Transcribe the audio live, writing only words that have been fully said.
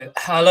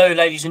Hello,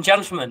 ladies and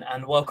gentlemen,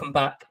 and welcome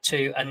back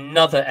to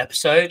another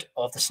episode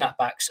of the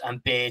Snapbacks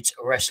and Beards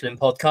Wrestling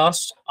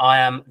Podcast. I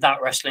am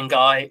that wrestling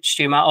guy,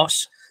 Stu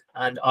Matos,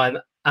 and I'm,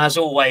 as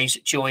always,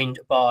 joined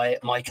by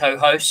my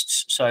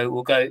co-hosts. So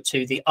we'll go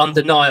to the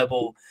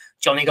undeniable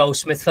Johnny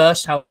Goldsmith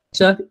first. How,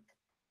 sir?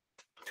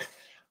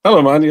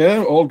 Hello, man.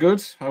 Yeah, all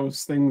good.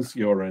 How's things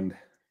your end?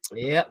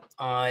 Yep,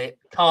 I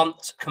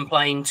can't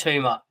complain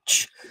too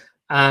much.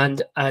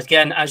 And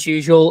again, as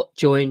usual,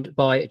 joined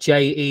by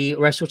JE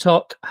Wrestle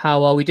Talk.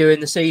 How are we doing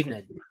this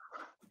evening?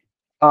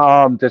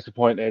 I'm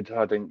disappointed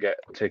I didn't get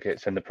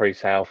tickets in the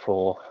pre-sale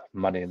for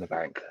Money in the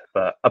Bank.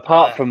 But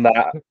apart from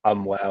that,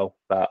 I'm well.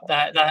 But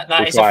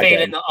that is a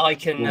feeling that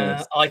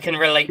I can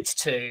relate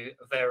to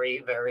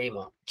very, very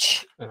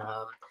much.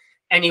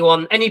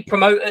 Any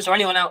promoters or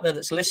anyone out there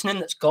that's listening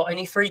that's got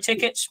any free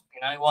tickets,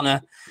 want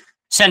to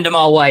send them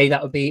our way,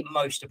 that would be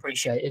most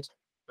appreciated.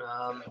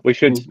 We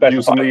should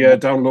specify the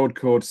download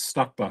code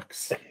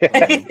Snapbacks.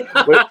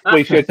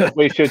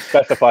 we should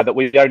specify that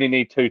we only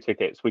need 2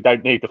 tickets. We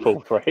don't need the full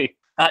 3.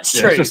 That's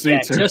true. Just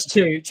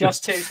two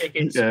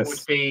tickets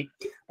yes.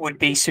 would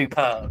be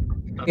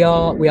superb. We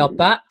are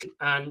back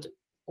and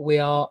we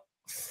are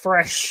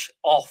fresh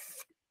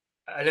off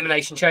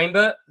Elimination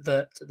Chamber.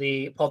 That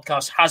the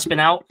podcast has been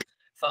out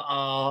for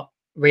our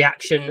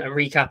reaction and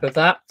recap of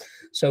that.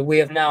 So we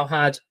have now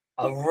had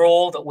a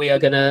Raw that we are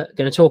gonna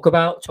talk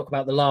about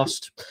the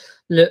last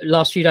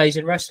few days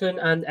in wrestling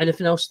and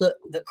anything else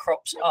that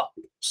crops up.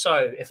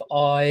 So if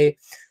I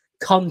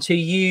come to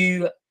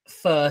you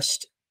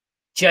first,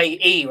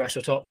 JE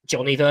Wrestle Talk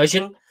Johnny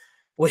version,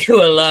 we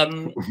will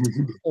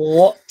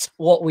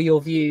what were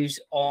your views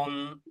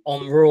on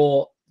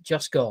Raw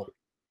just gone?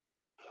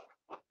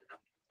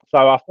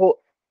 So I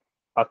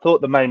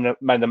thought the main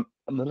get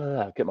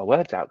my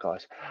words out,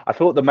 guys. I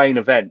thought the main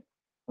event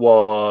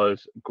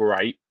was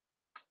great.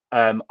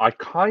 There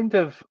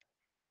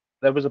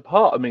was a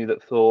part of me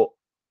that thought,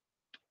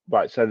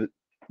 right, so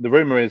the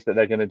rumor is that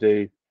they're going to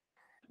do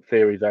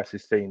Theory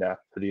versus Cena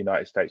for the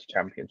United States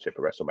Championship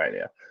at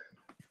WrestleMania.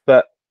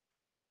 But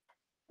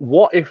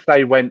what if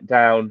they went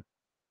down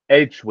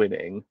Edge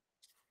winning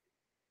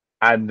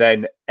and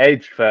then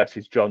Edge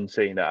versus John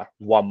Cena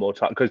one more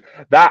time? Because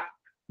that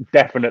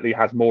definitely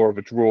has more of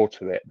a draw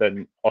to it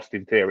than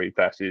Austin Theory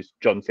versus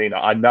John Cena.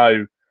 I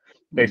know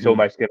it's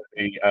almost going to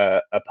be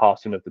a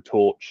passing of the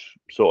torch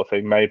sort of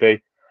thing,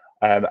 maybe,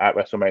 at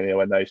WrestleMania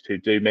when those two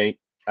do meet.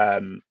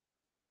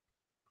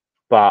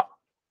 But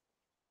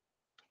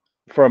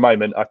for a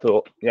moment, I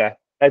thought, yeah,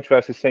 Edge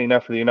versus Cena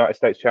for the United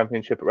States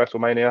Championship at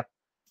WrestleMania.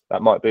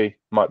 That might be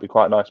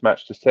quite a nice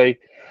match to see.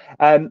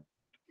 The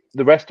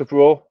rest of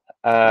Raw,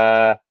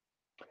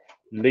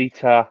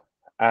 Lita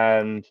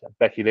and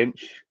Becky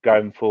Lynch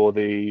going for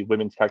the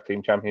Women's Tag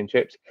Team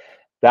Championships.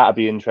 That'll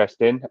be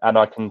interesting, and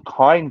I can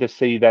kind of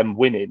see them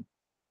winning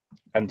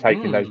and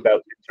taking those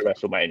belts into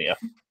WrestleMania.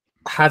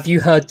 Have you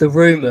heard the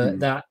rumor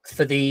that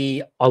for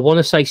the, I want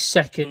to say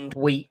second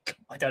week,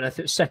 I don't know if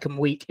it was second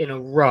week in a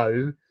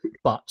row,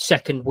 but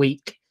second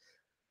week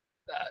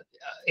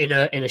in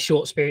a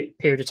short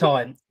period of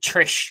time,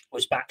 Trish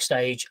was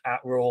backstage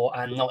at Raw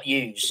and not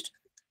used.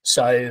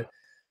 So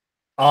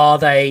are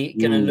they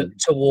going to look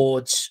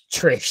towards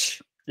Trish,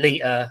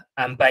 Lita,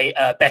 and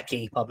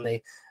Becky,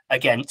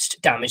 against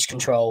Damage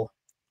Control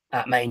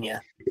at Mania?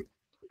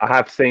 I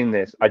have seen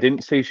this. I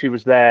didn't see she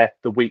was there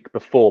the week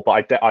before,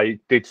 but I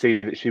did see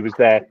that she was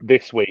there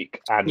this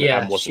week. And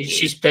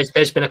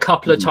there's been a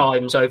couple of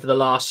times over the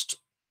last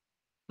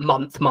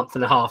month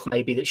and a half,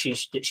 maybe, that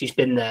she's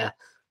been there.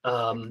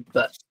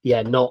 But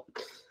yeah,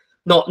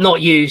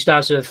 not used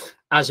as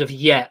of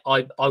yet.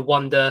 I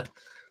wonder.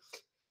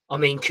 I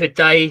mean, could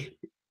they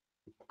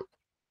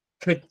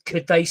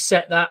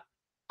set that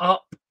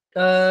up?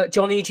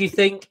 Johnny, do you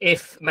think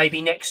if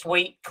maybe next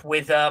week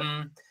with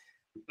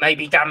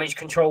maybe Damage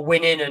Control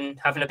winning and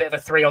having a bit of a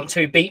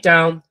 3-on-2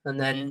 beatdown, and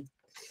then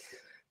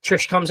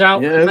Trish comes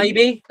out,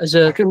 maybe as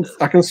a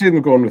I can see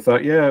them going with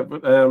that, yeah.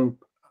 But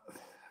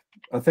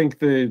I think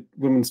the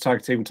women's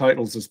tag team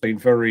titles has been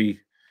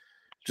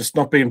just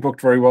not being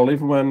booked very well.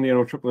 Even when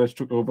Triple H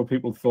took over,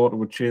 people thought it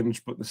would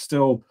change, but they're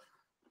still,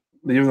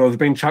 even though they've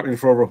been champion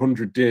for over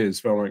 100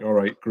 days, but I'm like, all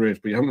right, great,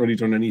 but you haven't really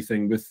done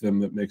anything with them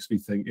that makes me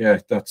think, yeah,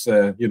 that's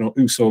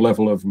Uso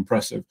level of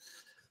impressive.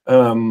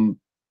 And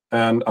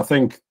I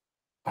think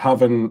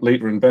having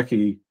Lita and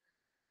Becky,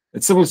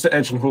 it's similar to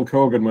Edge and Hulk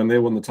Hogan when they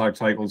won the tag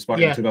titles back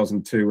in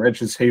 2002.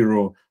 Edge's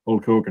hero,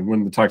 Hulk Hogan,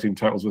 won the tag team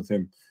titles with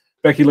him.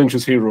 Becky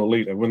Lynch's hero,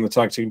 Lita, won the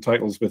tag team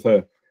titles with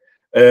her.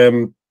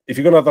 If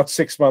you're going to have that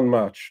six-woman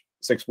match,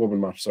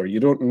 you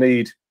don't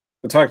need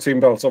the tag team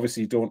belts.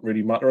 Obviously, don't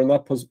really matter in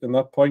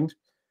that point.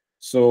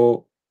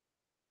 So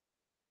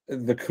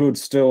they could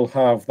still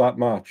have that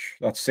match,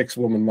 that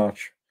 6-woman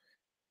match,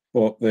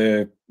 but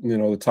the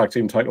tag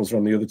team titles are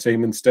on the other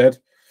team instead.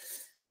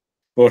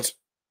 But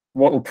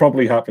what will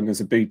probably happen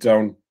is a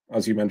beatdown,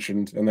 as you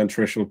mentioned, and then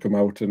Trish will come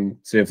out and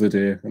save the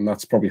day, and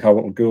that's probably how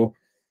it'll go.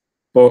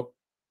 But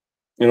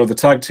the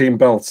tag team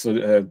belts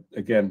are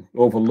again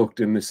overlooked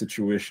in this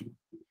situation.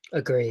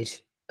 Agreed.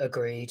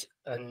 Agreed.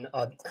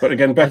 But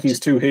again, Becky's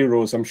two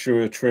heroes. I'm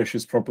sure Trish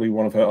is probably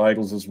one of her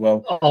idols as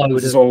well.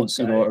 This is all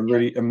a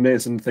really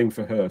amazing thing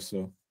for her.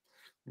 So,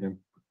 yeah.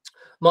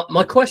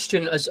 My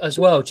question as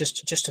well,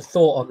 just a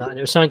thought on that, and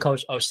it was something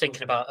I was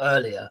thinking about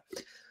earlier.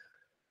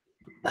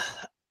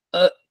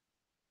 At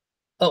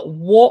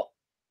what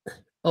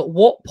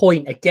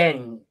point,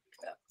 again,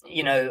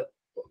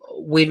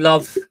 we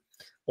love,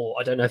 or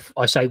I don't know if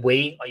I say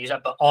we, I use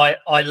that, but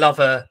I love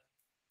a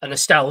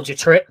nostalgia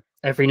trip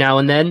every now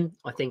and then.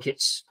 I think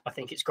it's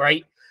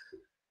great,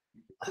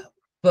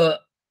 but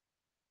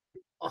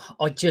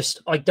I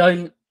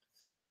don't,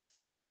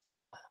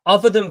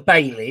 other than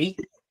Bailey,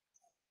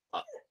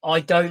 I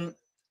don't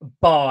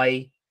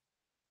buy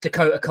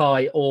Dakota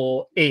Kai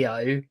or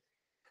Io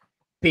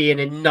being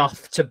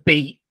enough to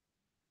beat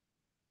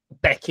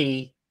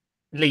Becky,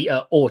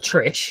 Lita, or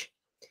Trish.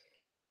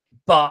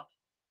 But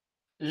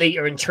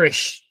Lita and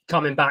Trish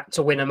coming back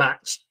to win a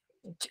match,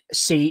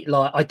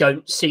 I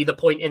don't see the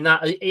point in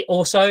that.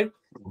 Also,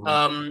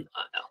 I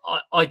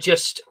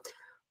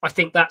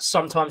think that's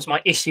sometimes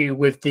my issue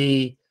with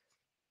the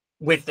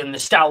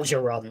nostalgia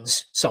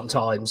runs.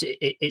 Sometimes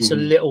it's a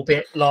little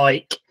bit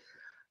like,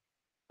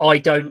 I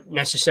don't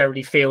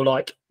necessarily feel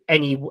like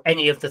any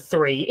of the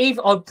three.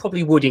 Even I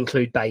probably would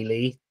include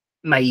Bailey.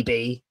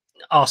 Maybe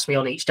ask me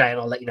on each day, and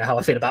I'll let you know how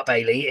I feel about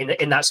Bailey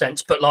in that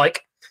sense. But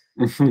like,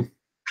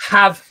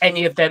 have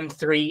any of them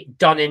three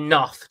done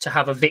enough to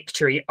have a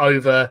victory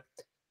over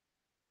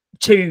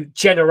two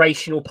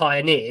generational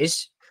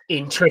pioneers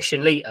in Trish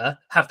and Lita?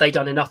 Have they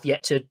done enough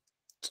yet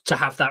to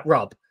have that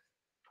rub?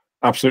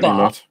 Absolutely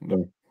not.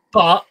 No.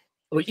 But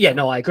yeah,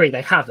 no, I agree.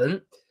 They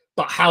haven't.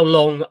 But how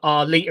long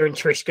are Lita and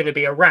Trish going to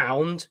be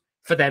around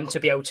for them to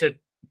be able to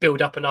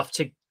build up enough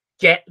to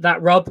get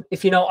that rub?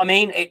 If you know what I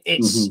mean,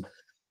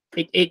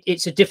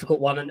 it's a difficult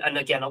one. And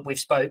again, I've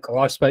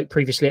spoke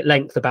previously at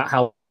length about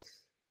how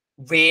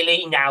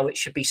really now it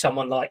should be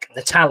someone like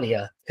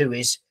Natalya who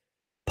is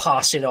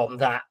passing on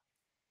that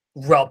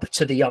rub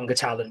to the younger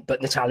talent.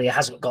 But Natalya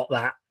hasn't got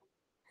that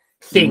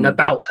thing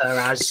about her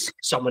as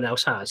someone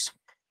else has.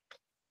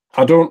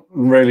 I don't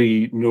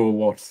really know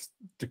what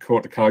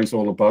Dakota Kai's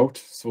all about,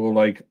 so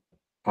like,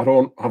 I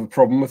don't have a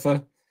problem with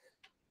her,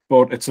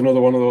 but it's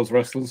another one of those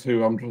wrestlers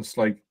who I'm just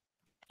like,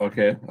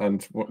 okay,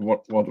 and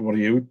what are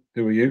you?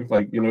 Who are you?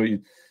 Like,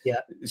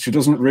 she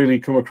doesn't really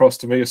come across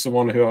to me as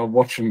someone who I'll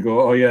watch and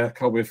go, oh yeah,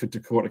 can't wait for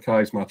Dakota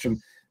Kai's match. And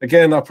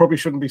again, I probably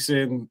shouldn't be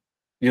saying,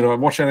 I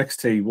watch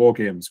NXT, War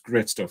Games,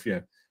 great stuff,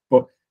 yeah,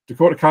 but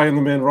Dakota Kai in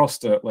the main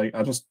roster, like,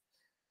 I just,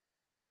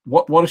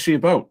 what is she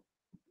about?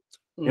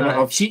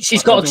 No,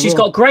 she's got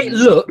a great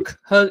look.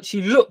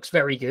 She looks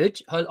very good.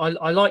 I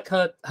like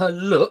her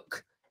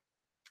look,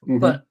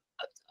 but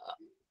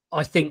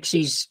I think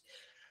she's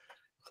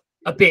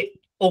a bit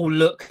all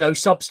look, no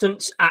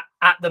substance at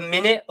the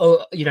minute.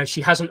 Or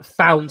she hasn't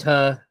found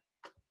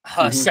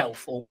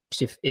herself. Or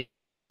if it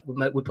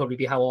would probably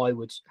be how I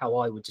would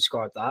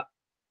describe that.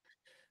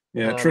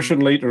 Yeah, Trish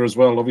and Lita as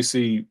well.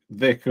 Obviously,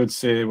 they could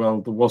say,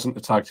 well, there wasn't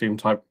a tag team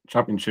type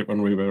championship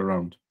when we were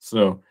around.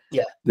 So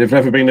yeah, they've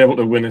never been able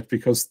to win it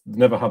because they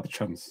never had the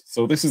chance.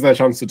 So this is their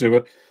chance to do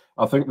it.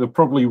 I think they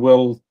probably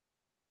will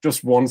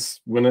just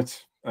once win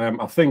it.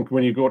 I think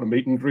when you go to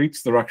meet and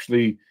greets, they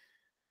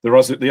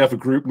have a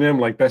group name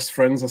like Best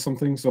Friends or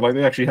something. So like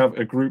they actually have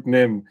a group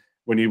name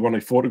when you want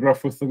a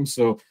photograph with them.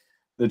 So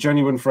they're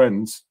genuine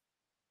friends.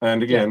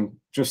 And again,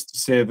 just to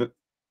say that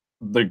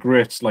the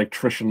greats like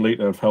Trish and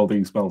Lita have held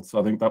these belts,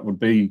 I think that would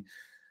be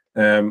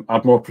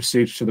add more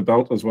prestige to the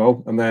belt as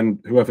well. And then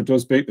whoever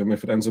does beat them,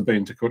 if it ends up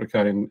being Dakota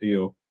Kai and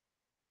Io,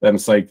 then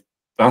it's like,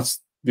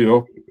 that's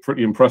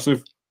pretty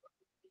impressive.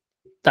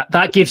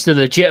 That gives the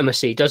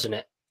legitimacy, doesn't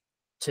it?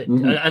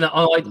 And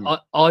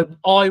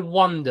I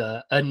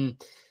wonder,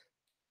 and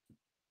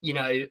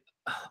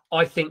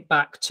I think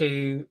back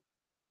to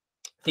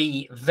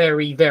the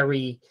very,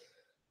 very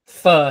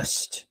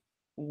first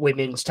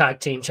women's tag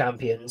team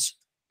champions.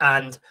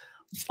 And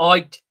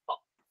I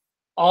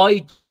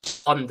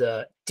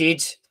wonder,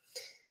 did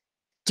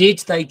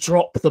they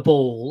drop the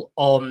ball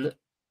on,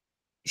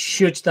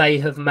 should they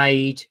have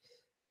made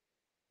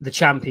the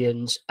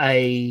champions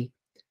a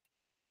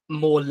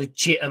more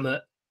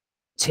legitimate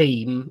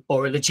team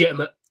or a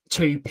legitimate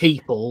two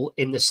people,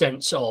 in the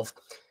sense of,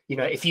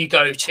 if you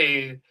go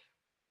to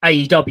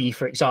AEW,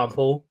 for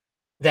example,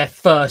 their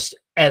first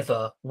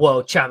ever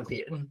world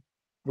champion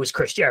was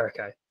Chris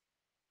Jericho.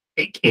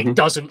 It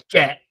doesn't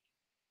get.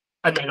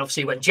 And then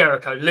obviously when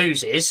Jericho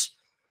loses,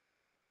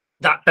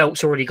 that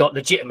belt's already got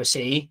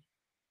legitimacy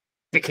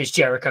because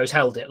Jericho's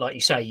held it. Like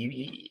you say,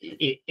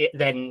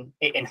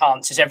 it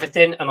enhances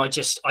everything. And I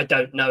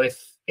don't know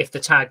if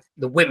the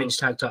women's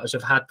tag titles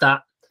have had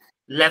that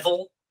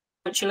level,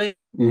 actually.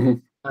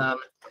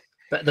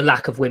 But the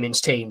lack of women's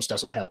teams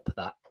doesn't help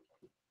that,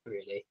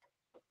 really.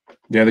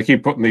 Yeah, they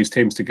keep putting these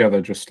teams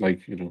together, just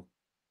like,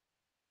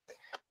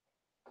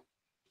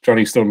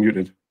 Johnny's still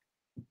muted.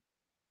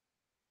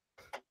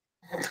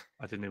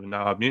 I didn't even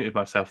know I muted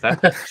myself there.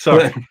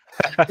 Sorry.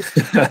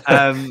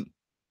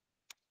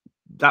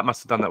 That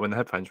must have done that when the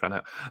headphones ran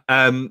out.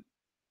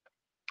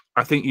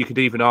 I think you could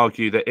even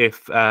argue that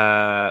if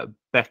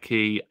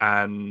Becky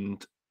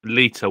and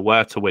Lita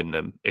were to win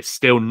them, it's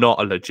still not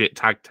a legit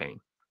tag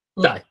team.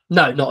 No,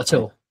 not at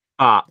all.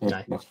 But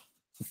no.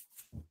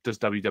 Does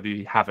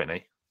WWE have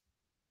any?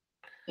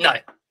 No.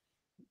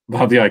 They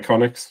have the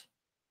Iconics.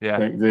 Yeah,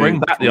 bring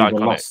back the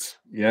Iconics.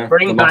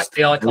 Bring back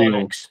the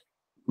Iconics.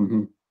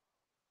 Mm-hmm.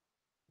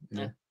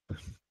 Yeah.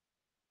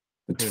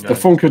 The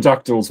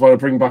Funkadactyls want to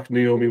bring back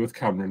Naomi with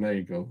Cameron. There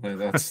you go.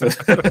 That's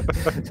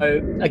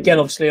So again,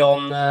 obviously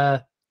on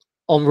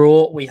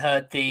Raw, we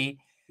heard the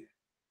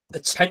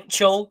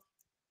potential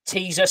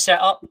teaser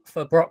set up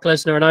for Brock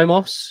Lesnar and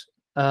Omos.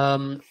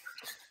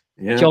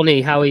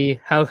 Johnny, how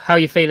are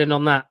you feeling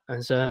on that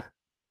as a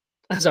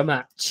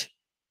match?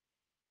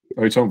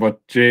 Are you talking about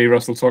Jay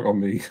Russell talk on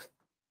me?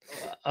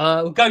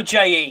 We'll go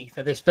JE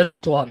for this first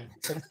one.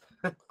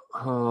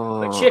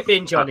 But chip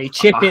in, Johnny.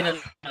 Chip in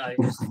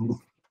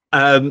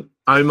and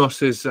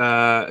Omos is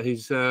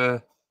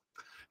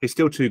he's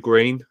still too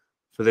green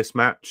for this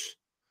match.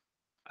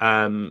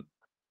 I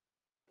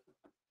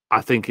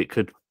think it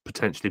could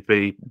potentially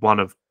be one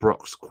of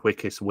Brock's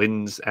quickest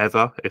wins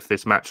ever if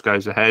this match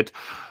goes ahead.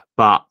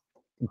 But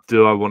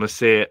do I want to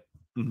see it?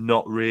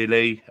 Not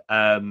really.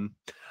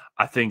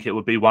 I think it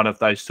would be one of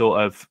those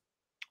sort of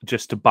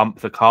just to bump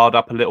the card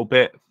up a little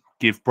bit,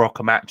 give Brock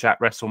a match at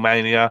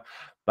WrestleMania.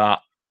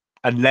 But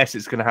unless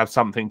it's going to have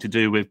something to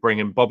do with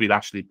bringing Bobby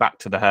Lashley back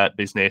to the Hurt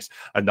Business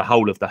and the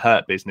whole of the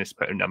Hurt Business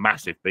putting a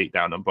massive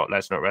beatdown on Brock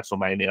Lesnar at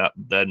WrestleMania,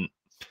 then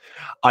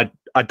I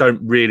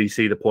don't really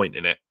see the point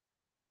in it.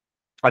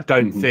 I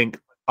don't think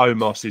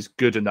Omos is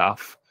good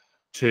enough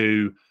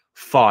to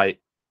fight,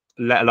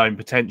 let alone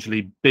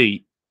potentially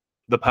beat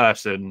the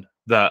person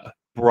that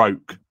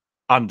broke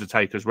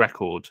Undertaker's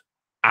record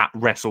at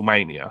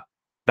WrestleMania.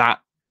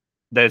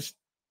 There's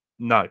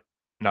no.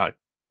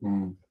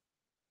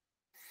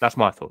 That's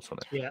my thoughts on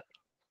it. Yeah.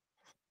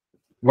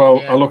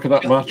 Well, I look at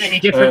that match. Any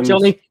different,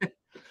 Johnny?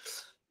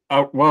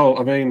 Well,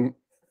 I mean,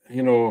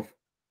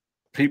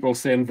 people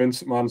saying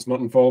Vince McMahon's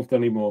not involved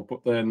anymore,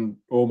 but then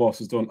Omos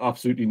has done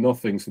absolutely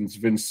nothing since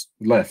Vince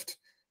left.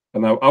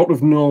 And now, out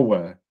of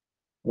nowhere,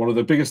 one of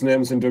the biggest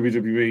names in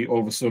WWE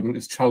all of a sudden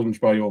is challenged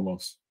by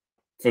Omos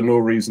for no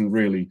reason,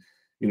 really.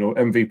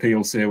 MVP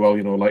will say, well,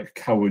 like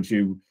coward,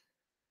 you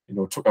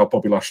took out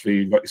Bobby Lashley,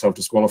 you got yourself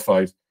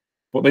disqualified.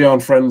 But they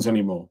aren't friends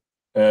anymore.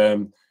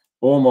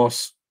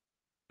 Omos,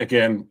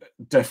 again,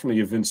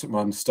 definitely a Vince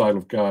McMahon style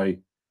of guy.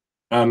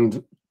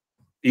 And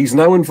he's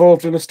now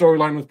involved in a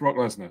storyline with Brock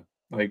Lesnar.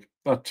 Like,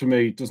 that to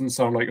me doesn't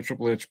sound like a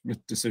Triple H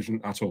decision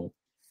at all.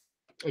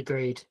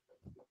 Agreed.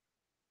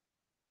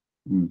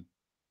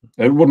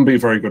 It wouldn't be a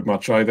very good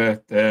match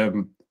either.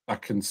 I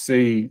can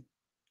see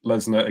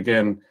Lesnar,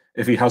 again,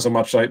 if he has a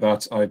match like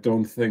that, I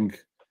don't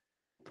think,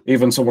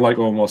 even someone like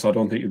Omos, I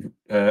don't think he'd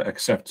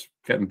accept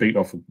getting beat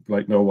off.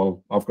 Like, no,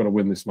 well, I've got to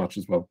win this match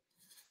as well.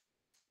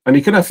 And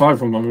he can F5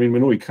 them. I mean, we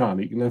know he can.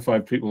 He can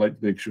F5 people like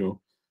the Big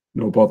Show.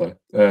 No bother.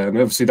 And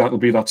obviously that'll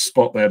be that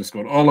spot there just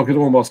going, oh, look at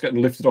Omos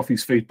getting lifted off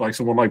his feet by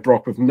someone like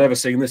Brock. We've never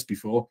seen this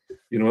before.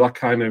 That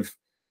kind of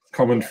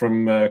comment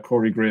from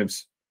Corey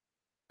Graves.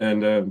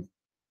 And,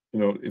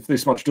 if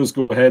this match does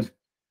go ahead,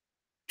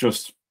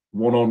 just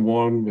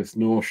one-on-one with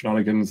no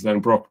shenanigans, then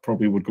Brock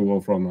probably would go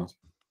over on that.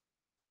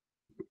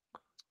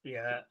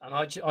 Yeah, and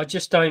I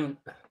just don't...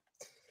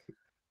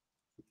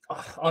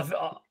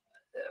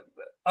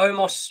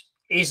 Omos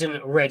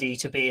isn't ready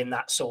to be in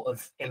that sort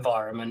of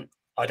environment,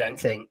 I don't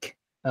think.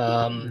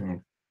 I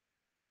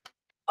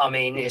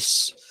mean,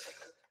 it's...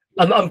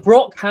 And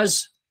Brock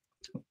has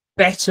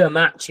better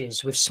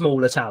matches with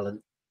smaller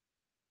talent.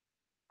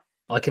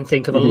 I can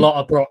think of a lot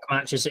of Brock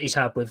matches that he's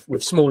had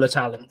with smaller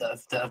talent that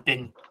have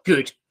been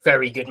good,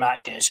 very good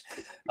matches.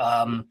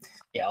 I've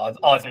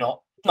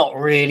not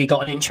really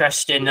got an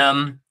interest in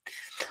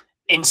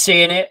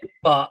seeing it,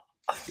 but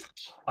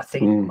I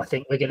think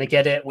we're going to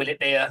get it. Will it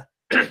be a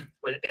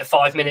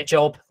 5-minute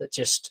job that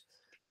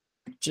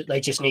they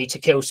just need to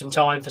kill some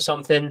time for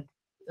something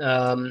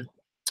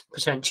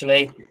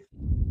potentially?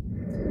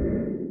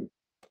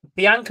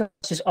 Bianca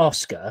versus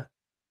Asuka.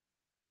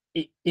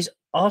 Is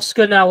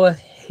Asuka now a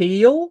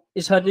heel?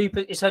 Is her new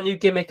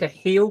gimmick a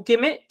heel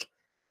gimmick?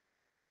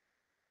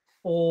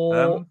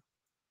 Or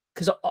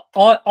because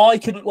I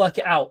couldn't work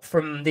it out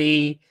from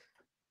the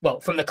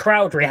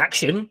crowd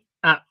reaction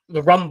at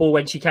the Rumble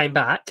when she came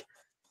back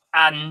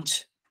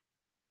and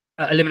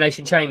at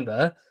Elimination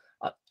Chamber.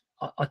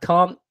 I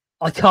can't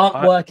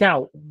work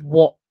out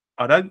what.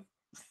 I don't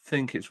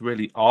think it's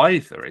really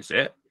either, is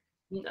it?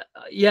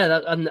 Yeah,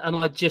 and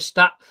I just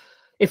that.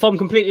 If I'm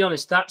completely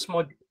honest, that's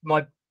my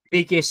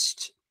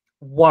biggest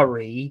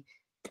worry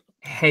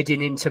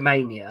heading into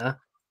Mania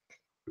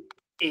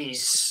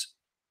is,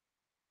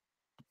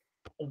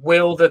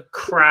 will the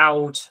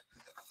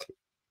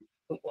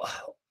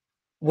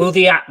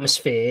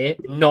atmosphere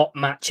not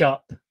match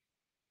up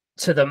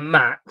to the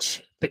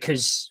match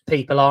because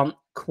people aren't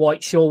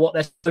quite sure what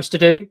they're supposed to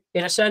do,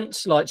 in a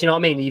sense? Like, do you know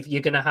what I mean?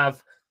 You're going to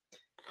have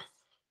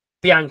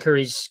Bianca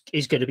is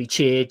going to be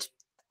cheered,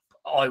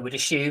 I would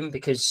assume,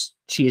 because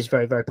she is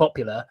very, very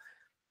popular.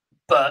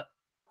 but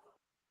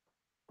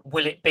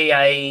will it be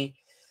a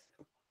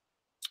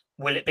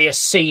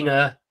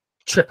Cena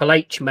Triple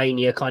H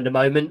Mania kind of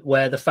moment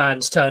where the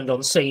fans turned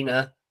on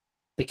Cena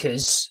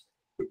because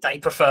they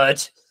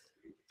preferred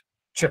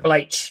Triple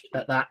H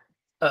at that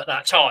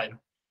time?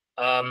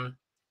 I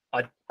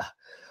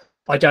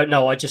don't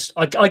know. I guess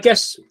I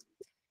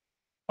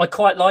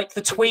quite like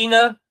the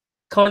tweener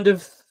kind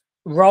of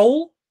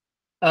role.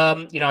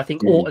 I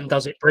think Orton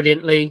does it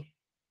brilliantly,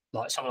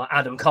 like someone like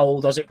Adam Cole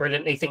does it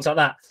brilliantly, things like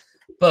that.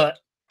 But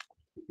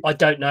I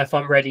don't know if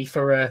I'm ready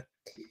for a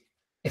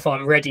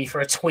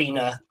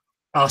tweener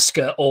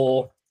Asuka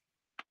or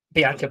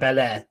Bianca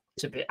Belair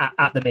to be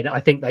at the minute. I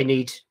think they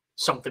need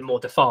something more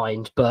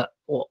defined. But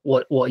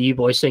what are you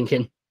boys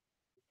thinking?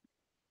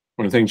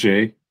 What do you think,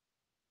 Jay?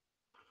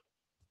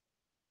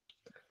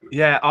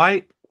 Yeah,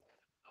 I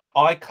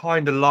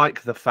kind of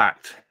like the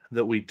fact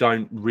that we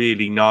don't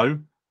really know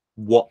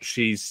what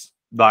she's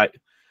like,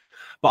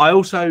 but I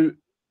also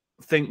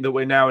think that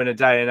we're now in a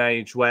day and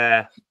age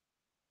where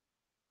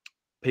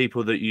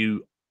people that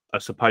you are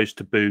supposed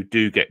to boo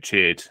do get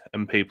cheered,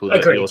 and people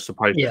that you're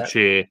supposed to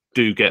cheer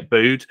do get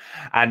booed.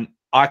 And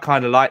I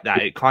kind of like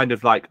that. It kind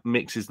of like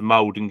mixes the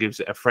mold and gives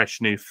it a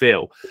fresh new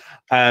feel.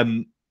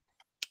 I'm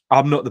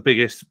not the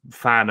biggest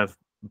fan of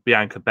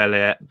Bianca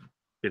Belair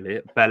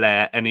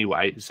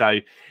anyway, so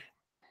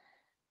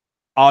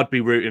I'd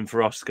be rooting for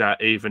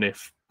Asuka even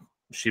if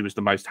she was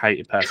the most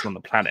hated person on the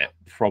planet,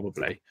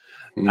 probably.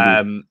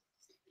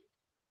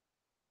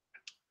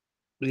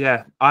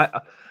 Yeah,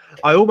 I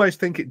almost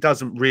think it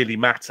doesn't really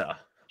matter.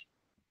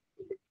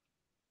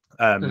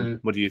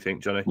 What do you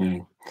think,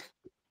 Johnny?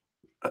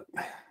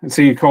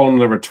 See, you calling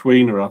her a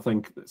tweener. I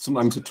think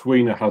sometimes a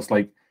tweener has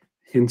like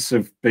hints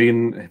of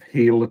being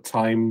heel at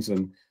times,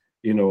 and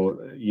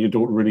you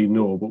don't really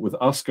know. But with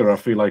Asuka, I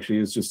feel like she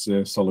is just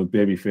a solid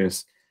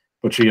babyface,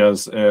 but she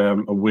has a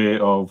way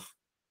of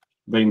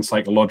being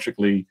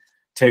psychologically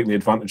taking the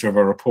advantage of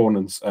her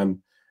opponents, and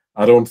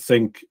I don't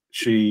think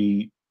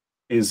she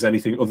is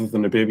anything other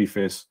than a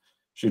babyface.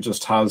 She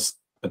just has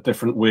a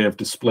different way of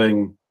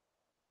displaying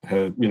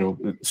her,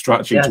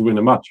 strategy to win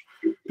a match.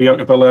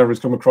 Bianca Belair has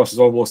come across as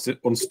almost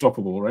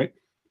unstoppable, right?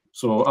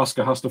 So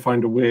Asuka has to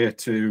find a way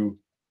to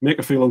make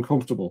her feel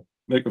uncomfortable,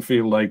 make her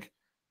feel like,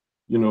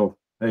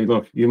 hey,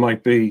 look, you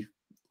might be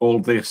all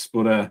this,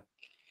 but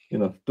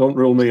don't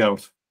rule me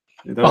out.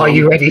 Are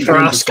you ready for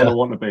Asuka? I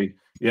want to be,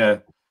 yeah.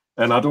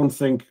 And I don't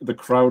think the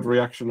crowd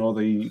reaction or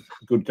the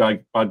good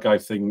guy, bad guy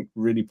thing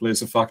really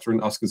plays a factor in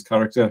Asuka's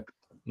character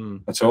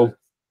at all.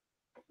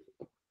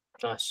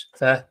 Nice,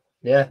 fair,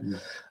 yeah.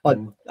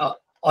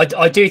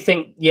 I do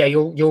think,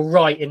 you're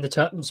right in the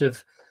terms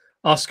of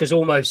Asuka's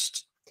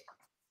almost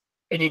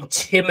an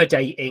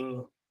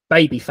intimidating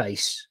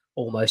babyface,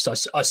 almost. I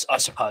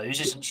suppose,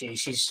 isn't she?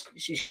 She's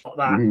got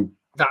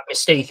that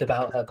mystique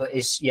about her, but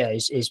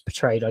is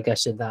portrayed, I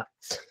guess, in that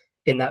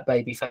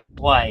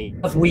babyface way.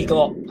 Have we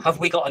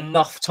got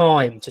enough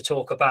time to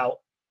talk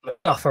about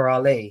Mustafa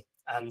Ali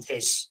and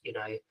his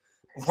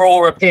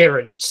raw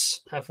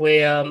appearance? Have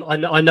we?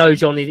 I know,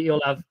 Johnny, that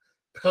you'll have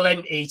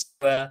plenty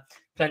to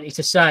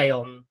say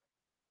on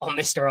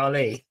Mr.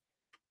 Ali.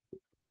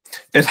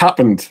 It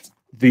happened.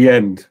 The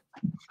end.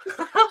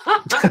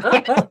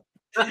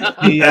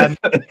 He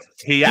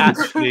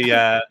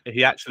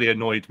actually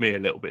annoyed me a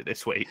little bit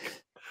this week.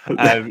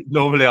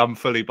 Normally I'm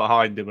fully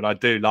behind him and I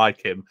do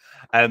like him,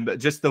 but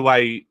just the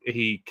way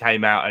he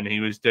came out and he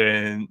was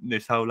doing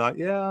this whole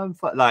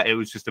it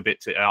was just a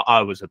bit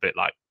I was a bit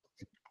like,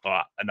 all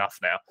right, enough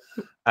now.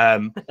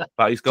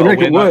 But he's got to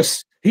make it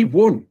worse, he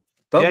won.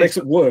 That makes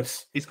it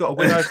worse. He's got a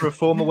win over a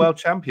former world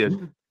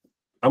champion.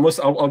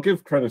 I'll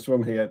give credit to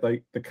him here.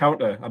 The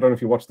counter, I don't know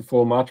if you watched the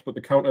full match, but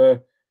the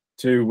counter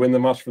to win the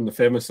match from the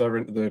famous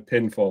into the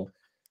pinfall,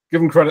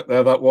 give him credit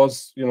there. That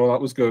was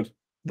good.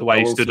 The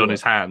way he stood on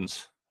his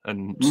hands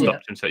and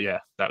stopped him. So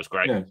that was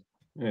great.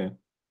 Yeah.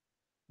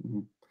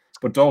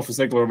 But Dolph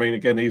Ziggler, I mean,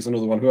 again, he's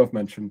another one who I've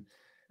mentioned.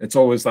 It's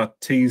always that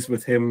tease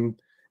with him.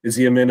 Is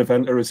he a main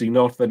eventer? Is he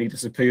not? Then he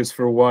disappears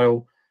for a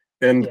while.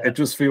 And it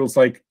just feels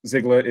like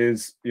Ziggler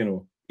is,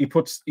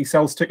 he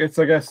sells tickets,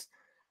 I guess.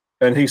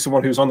 And he's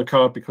someone who's on the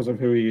card because of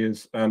who he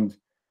is. And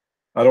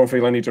I don't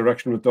feel any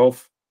direction with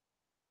Dolph.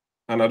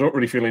 And I don't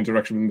really feel any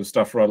direction with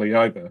Mustafa Ali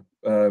either.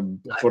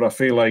 But I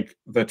feel like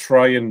they're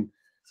trying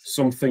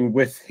something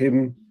with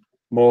him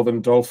more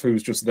than Dolph,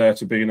 who's just there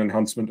to be an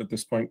enhancement at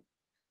this point.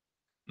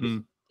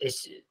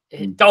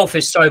 Dolph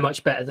is so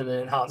much better than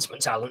an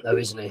enhancement talent, though,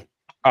 isn't he?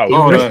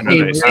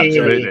 He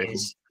really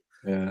is.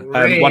 Yeah.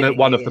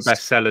 One of the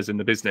best sellers in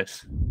the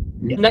business.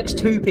 The next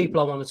two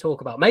people I want to talk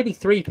about, maybe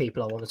three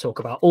people I want to talk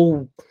about,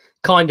 all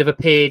kind of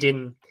appeared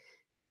in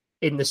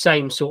the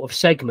same sort of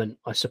segment,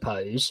 I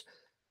suppose.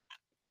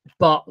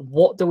 But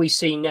what do we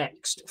see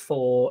next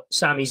for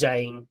Sami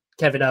Zayn,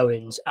 Kevin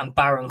Owens, and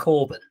Baron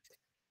Corbin?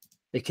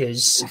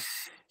 Because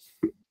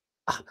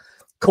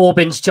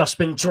Corbin's just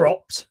been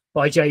dropped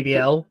by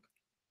JBL.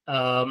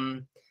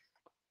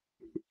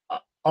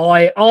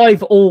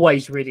 I've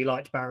always really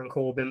liked Baron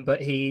Corbin, but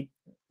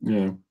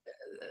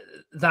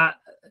that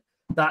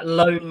that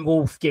lone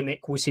wolf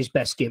gimmick was his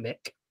best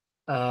gimmick.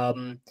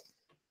 I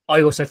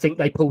also think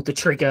they pulled the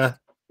trigger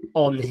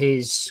on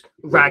his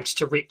rags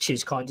to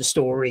riches kind of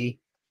story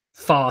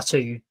far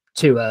too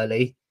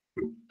early.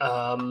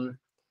 And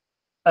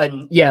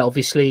yeah,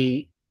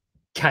 obviously,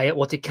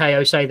 what did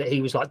KO say, that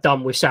he was like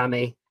done with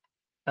Sammy?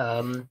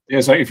 Yeah,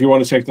 it's like, if you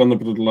want to take down the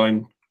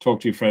bloodline,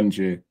 talk to your friend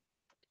Jay.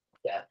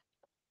 Yeah.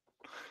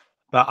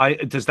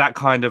 But does that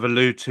kind of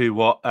allude to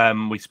what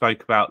we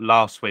spoke about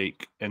last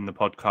week in the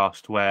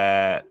podcast,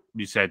 where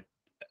you said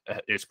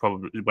it's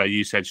probably, where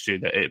you said, Stu,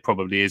 that it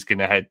probably is going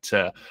to head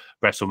to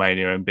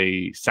WrestleMania and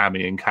be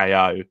Sammy and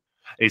KO?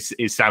 Is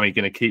Sammy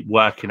going to keep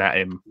working at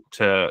him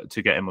to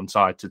get him on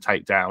side to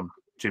take down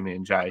Jimmy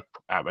and Jay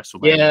at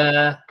WrestleMania?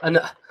 Yeah, and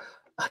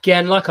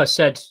again, like I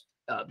said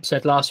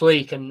last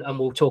week, and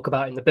we'll talk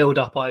about in the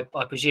build-up,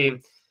 I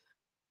presume.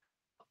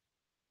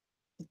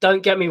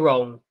 Don't get me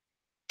wrong,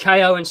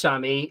 KO and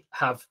Sammy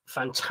have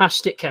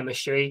fantastic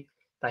chemistry.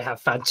 They have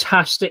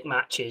fantastic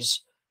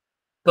matches.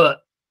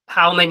 But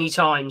how many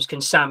times can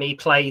Sammy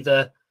play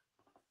the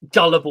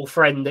gullible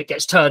friend that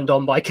gets turned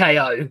on by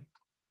KO?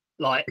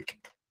 Like,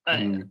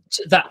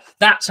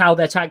 that's how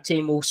their tag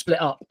team will split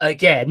up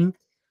again.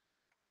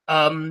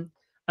 And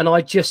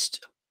I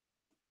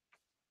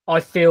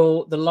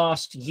feel the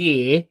last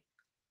year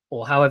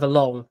or however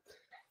long,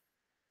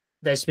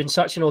 there's been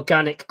such an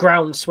organic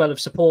groundswell of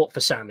support for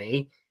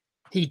Sammy.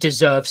 He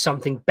deserves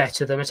something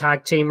better than a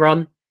tag team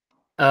run,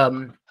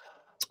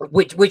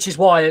 which is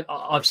why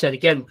I've said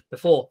again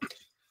before,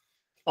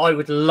 I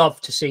would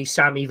love to see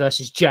Sammy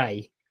versus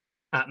Jay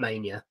at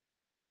Mania,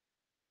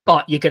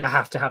 but you're going to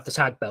have the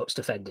tag belts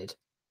defended.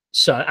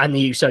 So, and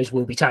the Usos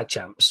will be tag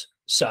champs.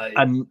 So,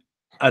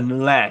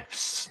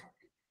 unless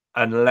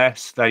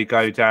they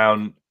go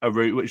down a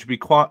route which would be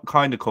quite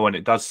kind of cool, and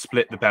it does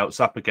split the belts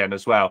up again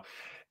as well,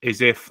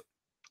 is if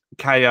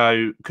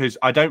KO, because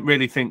I don't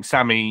really think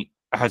Sammy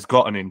has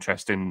got an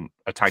interest in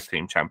a tag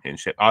team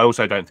championship. I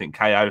also don't think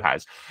KO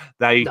has.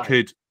 They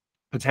could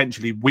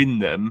potentially win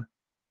them,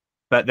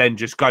 but then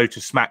just go to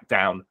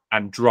SmackDown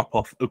and drop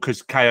off,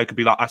 because KO could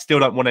be like, I still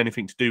don't want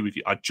anything to do with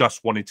you. I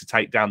just wanted to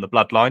take down the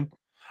Bloodline.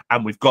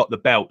 And we've got the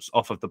belts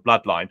off of the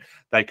Bloodline.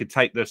 They could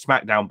take the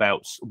SmackDown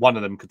belts. One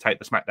of them could take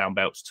the SmackDown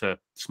belts to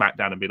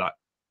SmackDown and be like,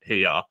 here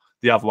you are.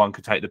 The other one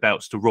could take the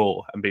belts to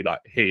Raw and be like,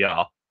 here you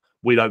are.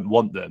 We don't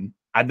want them.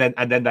 And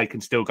then they can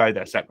still go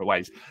their separate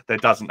ways. There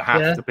doesn't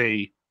have to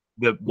be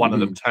the one of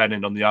them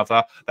turning on the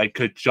other. They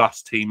could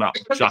just team up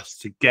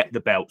just to get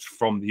the belts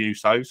from the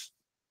Usos.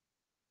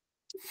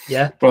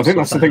 Yeah. But I think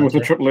that's the thing with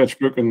the Triple H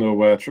booking, though,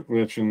 where Triple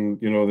H and,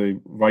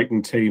 the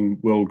writing team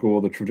will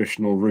go the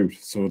traditional route.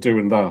 So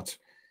doing that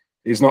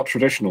is not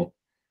traditional.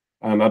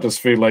 And I just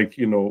feel like,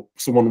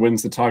 someone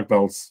wins the tag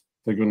belts,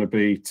 they're going to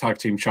be tag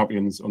team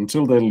champions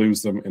until they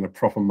lose them in a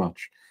proper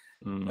match.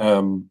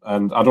 And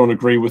I don't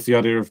agree with the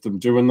idea of them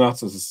doing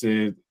that. As I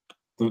say,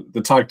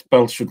 the tag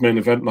belts should main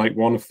event night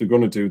one if they're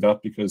going to do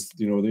that, because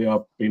they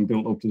are being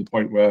built up to the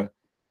point where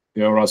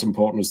they are as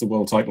important as the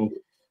world title.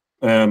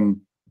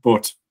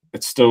 But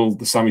it's still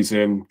the Sami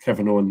Zayn,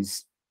 Kevin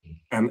Owens,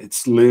 and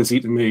it's lazy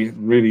to me. It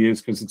really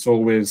is, because it's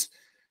always,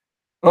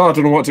 I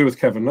don't know what to do with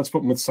Kevin. Let's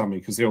put him with Sami,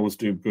 because they always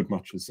do good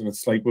matches. And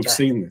it's like, we've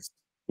seen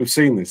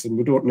this, and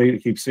we don't need to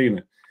keep seeing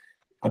it.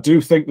 I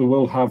do think they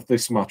will have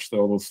this match,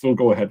 though. They'll still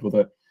go ahead with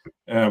it.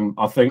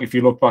 I think if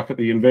you look back at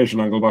the Invasion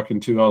angle back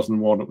in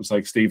 2001, it was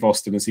like, Steve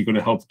Austin, is he going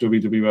to help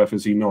WWF?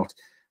 Is he not?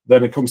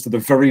 Then it comes to the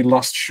very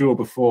last show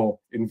before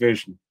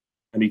Invasion,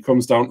 and he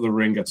comes down to the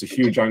ring, gets a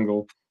huge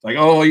angle, like,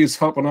 oh, he's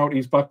helping out,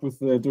 he's back with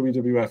the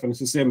WWF. And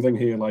it's the same thing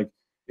here, like,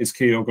 is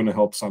KO going to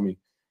help Sammy?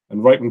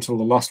 And right until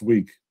the last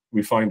week,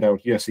 we find out,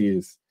 yes, he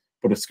is.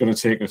 But it's going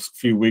to take a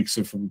few weeks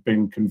of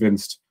being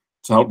convinced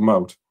to help him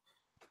out.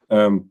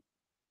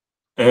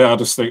 I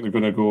just think they're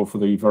going to go for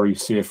the very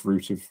safe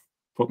route of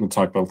putting the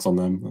tag belts on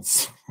them.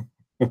 That's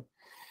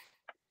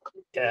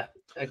yeah,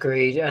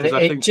 agreed. And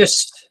it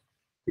just...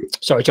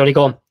 Sorry, Johnny,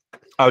 go on.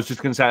 I was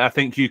just going to say, I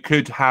think you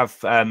could have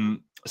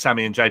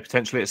Sammy and Jay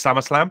potentially at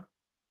SummerSlam.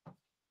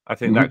 I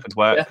think that could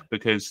work,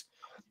 because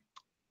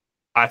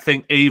I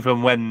think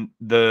even when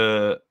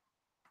the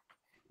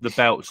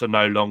belts are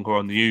no longer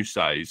on the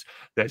Usos,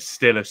 there's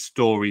still a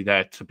story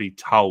there to be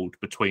told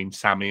between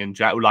Sammy and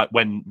Jay. Like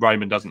when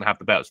Roman doesn't have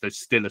the belts, there's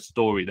still a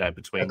story there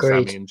between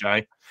Sammy and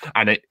Jay,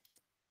 and it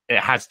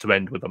has to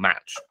end with a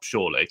match,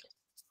 surely.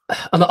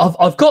 And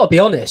I've got to be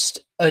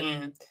honest,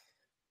 and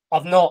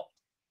I've not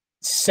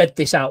said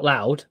this out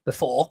loud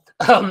before,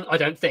 I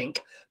don't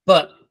think,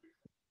 but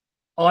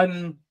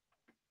I'm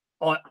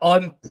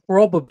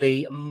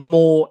probably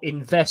more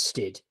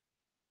invested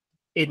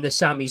in the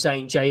Sami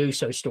Zayn Jey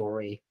Uso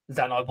story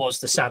than I was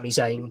the Sami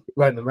Zayn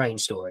Roman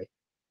Reigns story,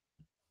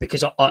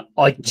 because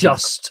I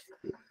just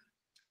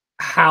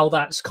how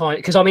that's kind of,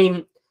 because I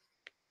mean,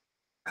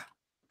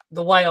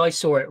 the way I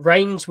saw it,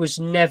 Reigns was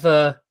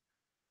never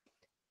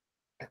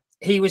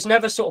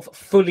sort of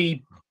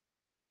fully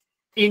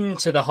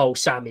into the whole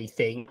Sammy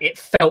thing. It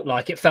felt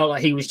like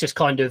he was just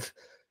kind of,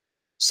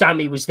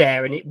 Sammy was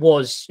there, and it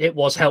was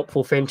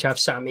helpful for him to have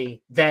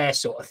Sammy there,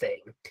 sort of thing.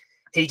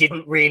 he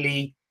didn't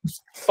really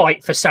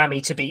fight for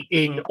Sammy to be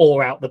in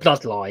or out the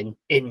bloodline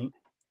in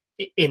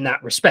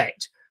that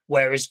respect,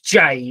 whereas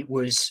Jay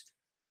was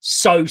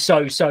so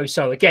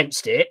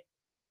against it.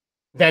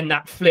 Then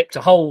that flipped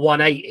a whole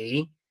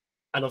 180,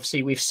 and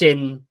obviously we've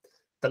seen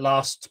the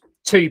last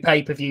 2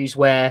 pay-per-views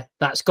where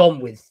that's gone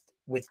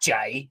with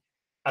Jay,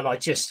 and I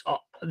just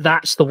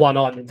that's the one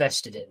I'm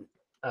invested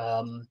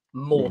in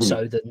more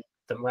so than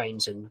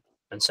Reigns and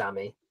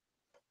Sammy.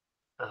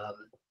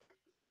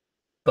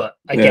 But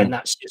again,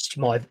 that's just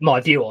my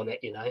view on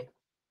it,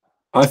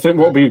 I think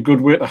what would be a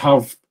good way to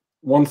have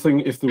one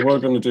thing, if they were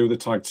going to do the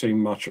tag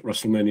team match at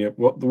WrestleMania,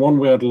 the one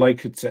way I'd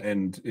like it to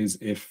end is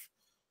if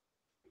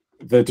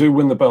they do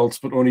win the belts,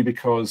 but only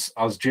because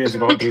as Jay's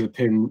about to do the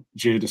pin,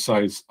 Jay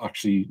decides,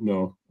 actually,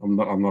 no, I'm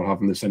not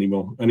having this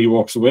anymore. And he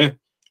walks away,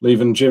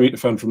 leaving Jimmy to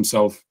fend for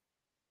himself,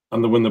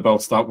 and they win the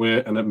belts that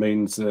way, and it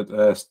means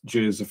that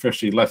Jay's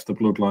officially left the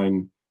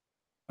bloodline,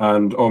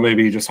 or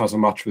maybe he just has a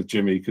match with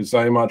Jimmy, because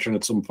I imagine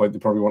at some point they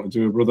probably want to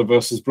do a brother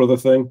versus brother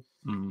thing,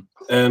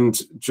 and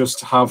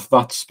just have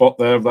that spot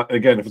there. That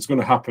again, if it's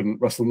going to happen,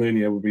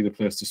 WrestleMania would be the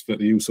place to split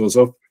the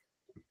Usos up.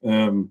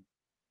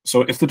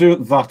 So if they do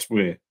it that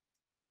way,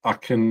 I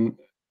can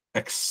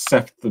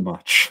accept the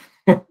match.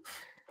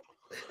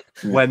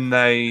 When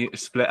they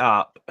split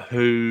up,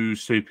 who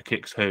super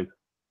kicks who?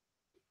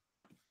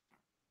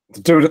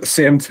 To do it at the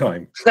same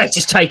time. They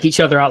just take each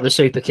other out of the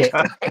super kick.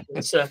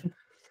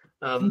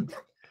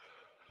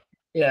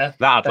 Yeah,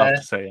 that I'd love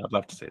to see. I'd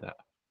love to see that.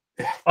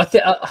 I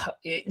think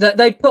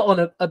they put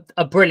on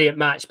a brilliant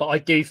match, but I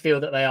do feel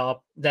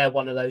that they're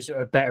one of those that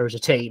are better as a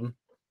team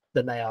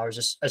than they are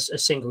as a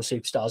single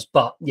superstars.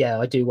 But yeah,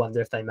 I do wonder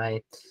if they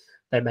may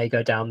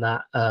go down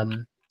that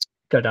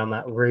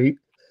route.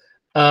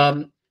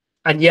 And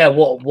yeah,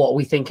 what are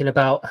we thinking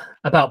about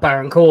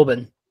Baron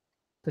Corbin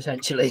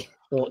potentially?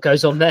 What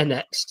goes on there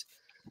next?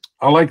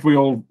 We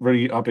all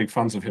really are big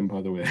fans of him,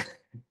 by the way.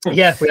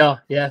 Yeah, we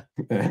are. Yeah.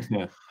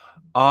 Yeah.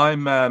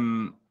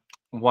 I'm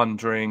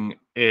wondering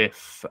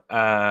if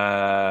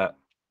the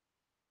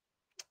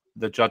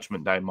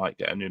Judgment Day might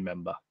get a new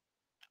member.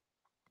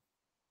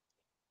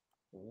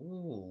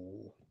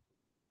 Ooh.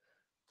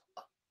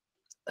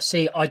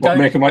 See, I don't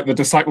make them like the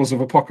Disciples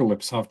of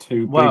Apocalypse, have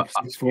 2 big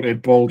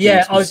 6-footed bald dudes.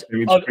 Yeah, I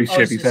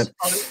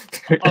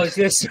was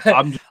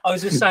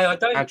just say I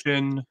don't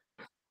imagine.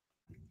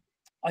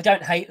 I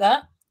don't hate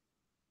that,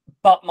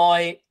 but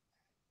my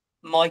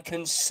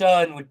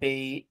concern would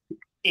be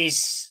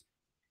is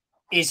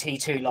he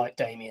too like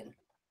Damien?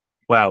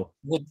 Well,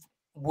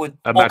 would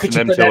imagine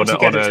them two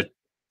on a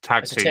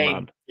tag team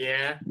run.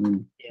 Yeah.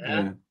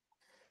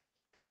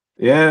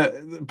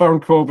 Baron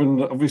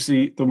Corbin,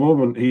 obviously, the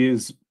moment he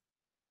is,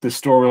 the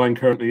storyline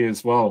currently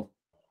is, well,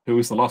 who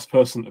was the last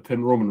person to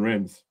pin Roman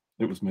Reigns?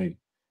 It was me.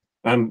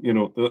 And,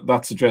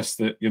 that suggests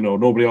that,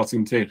 nobody else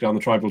can take down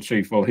the tribal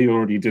chief. Well, he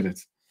already did it.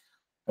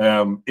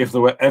 If they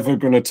were ever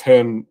going to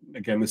turn,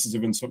 again, this is a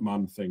Vince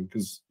McMahon thing,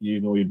 because,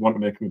 you'd want to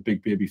make him a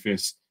big baby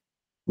face.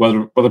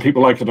 Whether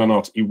people like it or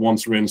not, he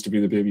wants Reigns to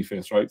be the baby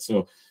face, right?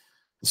 So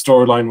the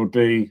storyline would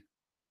be,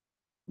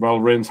 well,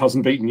 Reigns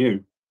hasn't beaten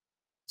you.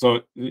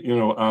 So,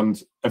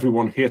 and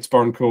everyone hates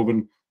Baron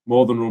Corbin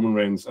more than Roman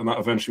Reigns, and that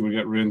eventually will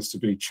get Reigns to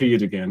be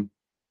cheered again,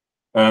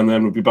 and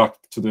then we'll be back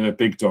to the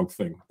big dog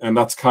thing. And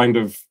that's kind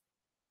of,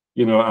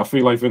 I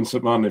feel like Vince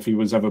McMahon, if he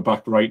was ever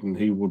back writing,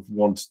 he would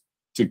want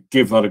to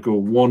give that a go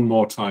one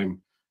more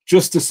time,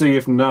 just to see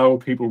if now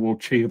people will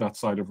cheer that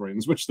side of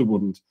Reigns, which they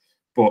wouldn't.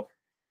 But,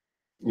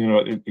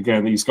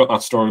 again, he's got that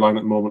storyline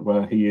at the moment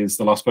where he is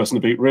the last person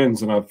to beat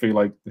Reigns, and I feel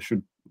like they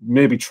should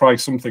maybe try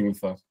something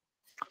with that.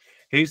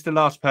 He's the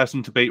last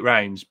person to beat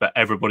Reigns, but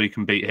everybody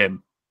can beat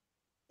him.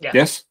 Yeah.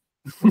 Yes.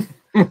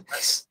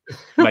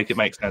 Make it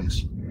make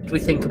sense. Do we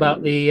think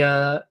about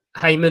the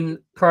Heyman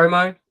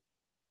promo?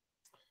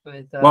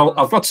 Well,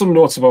 I've got some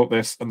notes about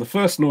this, and the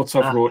first notes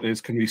I've wrote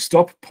is, can we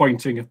stop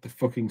pointing at the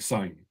fucking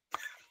sign?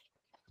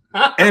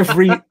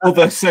 Every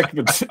other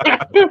segment.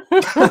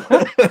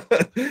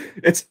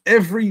 It's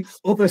every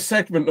other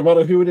segment, no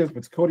matter who it is.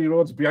 It's Cody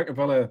Rhodes, Bianca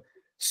Belair.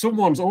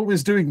 Someone's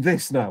always doing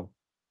this now.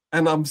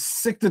 And I'm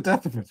sick to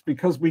death of it,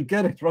 because we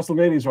get it.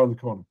 WrestleMania's around the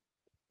corner.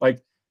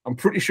 Like, I'm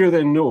pretty sure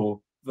they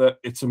know that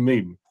it's a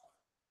meme.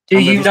 Do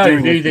you know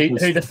who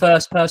the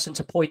first person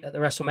to point at the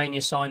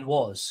WrestleMania sign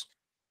was?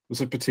 Was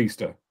it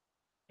Batista?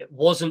 It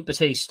wasn't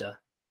Batista.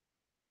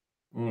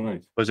 All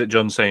right. Was it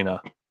John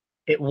Cena?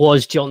 It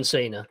was John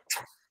Cena.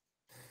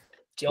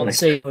 John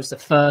Cena was the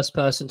first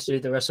person to do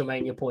the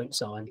WrestleMania point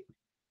sign,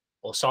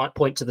 or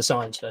point to the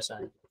sign, should I say?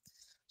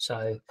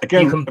 So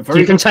again,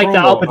 you can take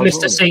that up with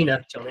Mr.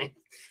 Cena, Johnny.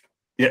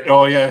 Yeah.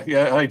 Oh, yeah.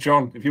 Hey,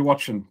 John, if you're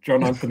watching,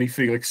 John Anthony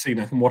Felix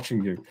Cena, I'm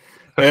watching you.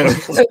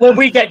 When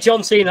we get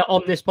John Cena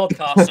on this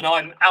podcast, and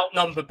I'm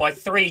outnumbered by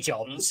 3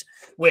 Johns,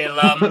 we'll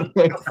have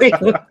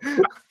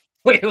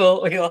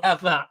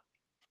that.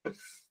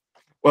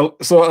 Well,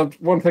 so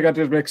one thing I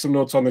did make some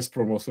notes on this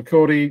promo. So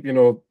Cody,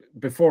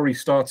 before he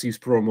starts his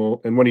promo,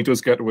 and when he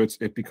does get to it,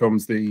 it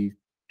becomes the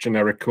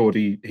generic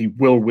Cody. He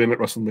will win at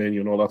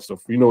WrestleMania and all that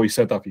stuff. We know he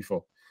said that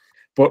before.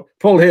 But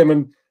Paul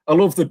Heyman I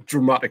love the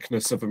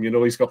dramaticness of him.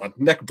 He's got that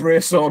neck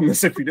brace on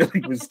as if he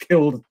was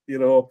killed.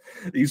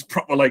 He's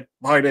proper like,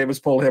 my name is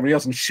Paul Heyman. He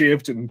hasn't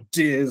shaved in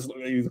days.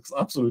 He's an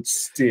absolute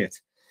state.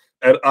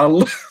 And I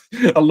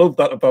love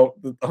that about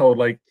how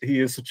like he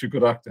is such a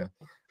good actor.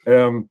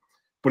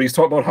 But he's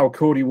talking about how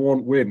Cody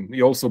won't win.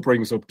 He also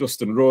brings up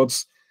Dustin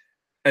Rhodes.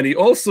 And he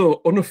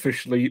also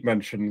unofficially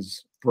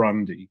mentions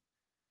Brandy.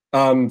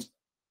 And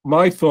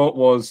my thought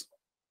was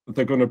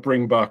they're going to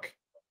bring back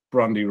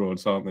Brandy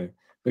Rhodes, aren't they?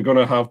 They're going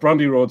to have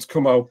Brandy Rhodes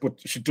come out, but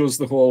she does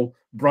the whole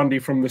Brandy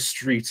from the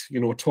street,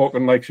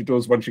 talking like she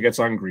does when she gets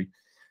angry.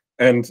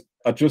 And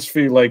I just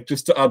feel like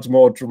just to add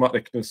more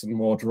dramaticness and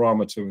more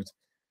drama to it,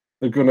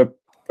 they're going to,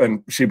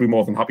 and she'll be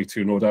more than happy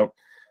to, no doubt,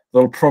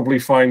 they'll probably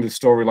find a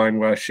storyline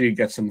where she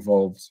gets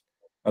involved.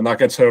 And that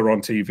gets her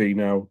on TV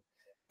now.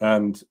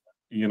 And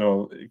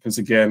because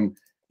again,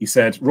 he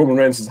said, Roman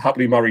Reigns is a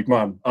happily married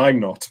man.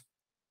 I'm not.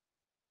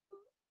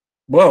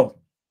 Well,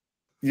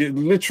 you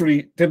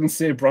literally didn't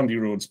say Brandy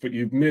Rhodes, but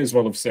you may as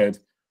well have said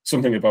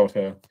something about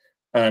her.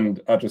 And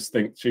I just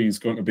think she's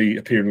going to be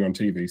appearing on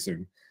TV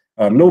soon.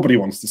 Nobody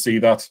wants to see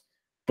that,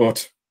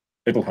 but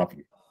it'll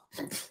happen.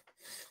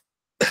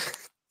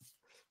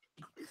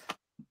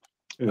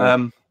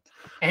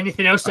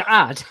 Anything else to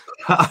add?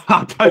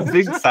 I don't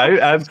think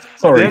so.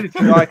 Sorry. The only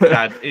thing I can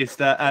add is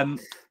that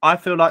I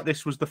feel like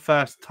this was the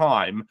first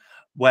time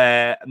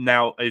where,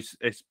 now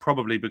it's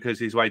probably because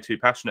he's way too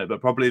passionate,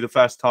 but probably the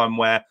first time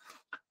where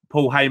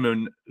Paul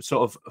Heyman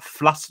sort of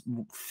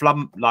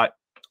not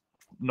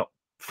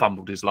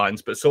fumbled his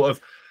lines, but sort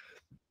of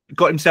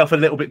got himself a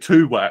little bit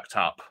too worked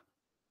up.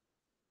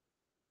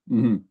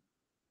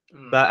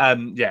 Mm-hmm. But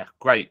yeah,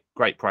 great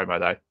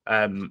promo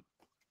though.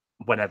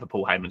 Whenever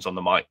Paul Heyman's on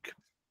the mic,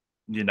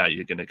 you're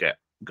going to get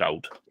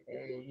gold.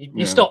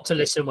 You stop to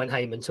listen when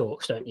Heyman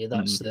talks, don't you?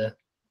 That's the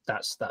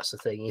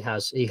thing. He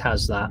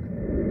has that.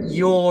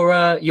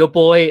 Your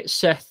boy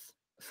Seth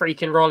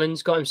freaking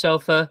Rollins got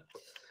himself a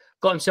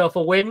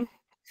win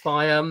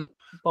by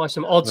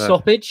some odd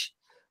stoppage.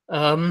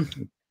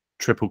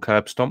 Triple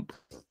curb stomp.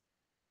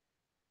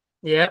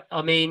 Yeah,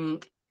 I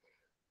mean,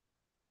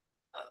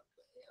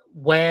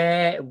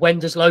 when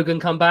does Logan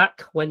come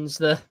back? When's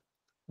that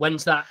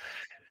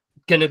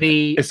going to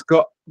be? It's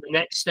got the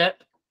next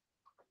step.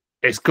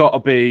 It's got to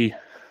be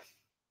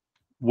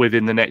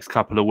within the next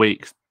couple of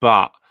weeks,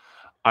 but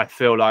I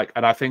feel like,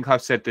 and I think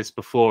I've said this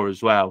before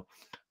as well,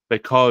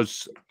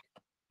 because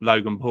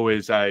Logan Paul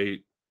is a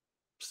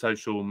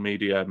social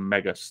media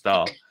mega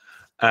star,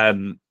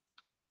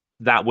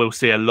 that we'll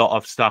see a lot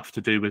of stuff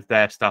to do with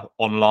their stuff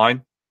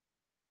online.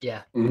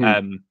 Yeah.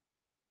 Mm-hmm.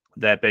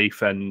 Their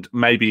beef and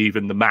maybe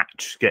even the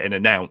match getting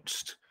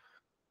announced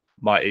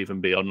might even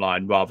be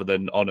online rather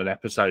than on an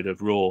episode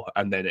of Raw,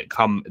 and then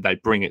they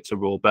bring it to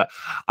Raw. But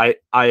I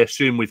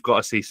assume we've got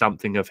to see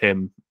something of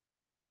him,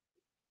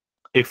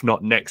 if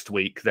not next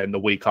week, then the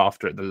week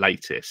after at the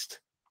latest.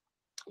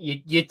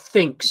 You'd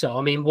think so.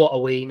 I mean, what are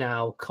we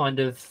now? Kind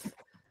of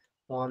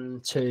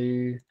 1,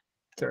 2,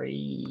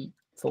 3,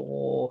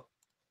 4,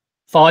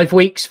 5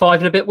 weeks, 5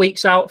 and a bit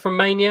weeks out from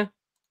Mania.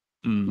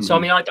 Mm-hmm. So I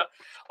mean,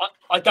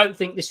 I don't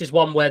think this is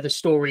one where the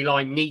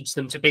storyline needs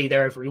them to be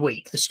there every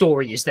week. The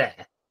story is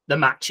there. The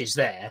match is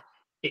there.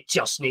 It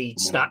just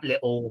needs that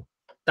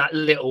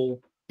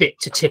little bit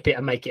to tip it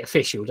and make it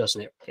official,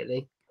 doesn't it?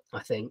 Really,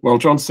 I think. Well,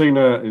 John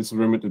Cena is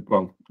rumored.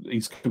 Well,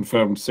 he's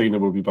confirmed Cena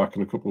will be back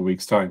in a couple of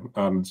weeks' time.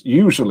 And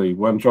usually,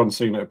 when John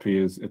Cena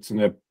appears, it's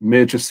in a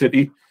major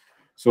city.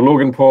 So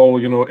Logan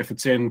Paul, if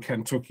it's in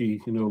Kentucky,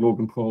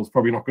 Logan Paul's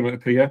probably not going to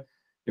appear.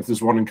 If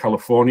there's one in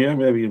California,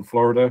 maybe in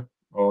Florida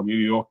or New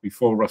York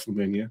before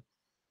WrestleMania,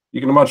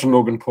 you can imagine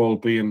Logan Paul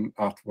being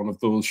at one of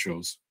those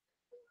shows.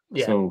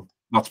 Yeah. So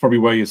that's probably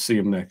where you see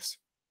him next.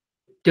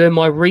 Doing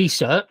my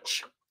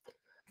research,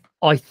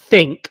 I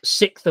think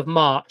 6th of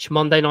March,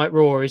 Monday Night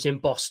Raw is in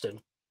Boston.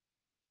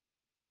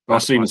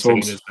 That's Cena's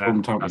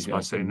hometown. That's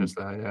my Cena's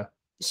there, yeah.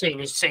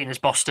 Cena's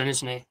Boston,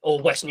 isn't he? Or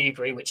West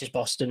Newbury, which is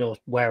Boston, or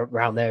where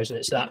around there, isn't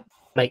it? So that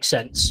makes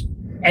sense.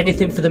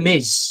 Anything for The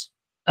Miz.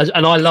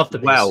 And I love The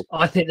Miz. Well,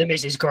 I think The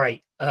Miz is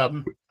great.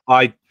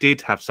 I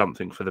did have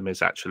something for The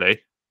Miz, actually.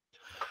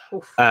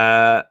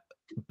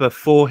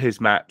 Before his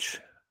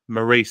match,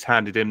 Maurice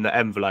handed him the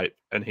envelope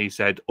and he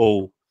said,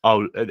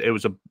 it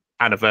was an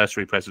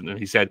anniversary present. And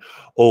he said,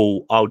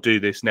 I'll do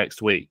this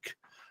next week.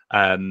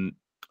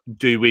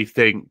 Do we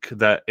think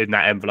that in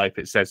that envelope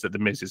it says that The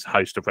Miz is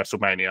host of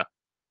WrestleMania?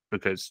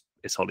 Because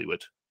it's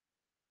Hollywood.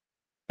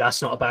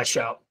 That's not a bad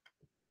shout.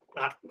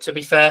 To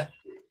be fair,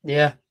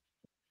 yeah.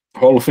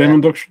 Hall of Fame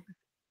induction.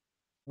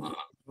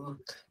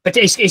 But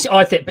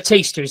I think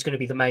Batista is going to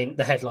be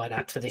the headline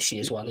act for this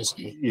year's one, isn't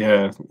he?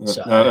 Yeah,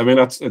 so, I mean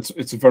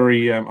it's a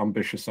very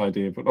ambitious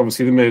idea, but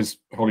obviously The Miz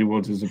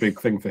Hollywood is a big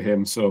thing for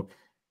him. So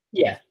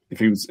yeah, if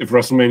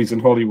WrestleMania's in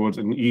Hollywood,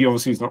 and he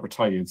obviously is not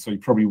retired, so he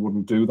probably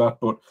wouldn't do that.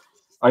 But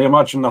I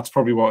imagine that's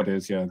probably what it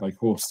is. Yeah, like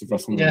host of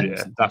WrestleMania.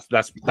 Yeah,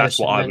 that's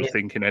what I was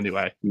thinking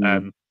anyway.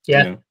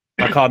 Yeah,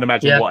 I can't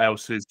imagine what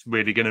else is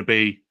really going to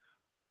be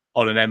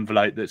on an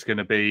envelope that's going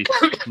to be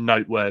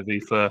noteworthy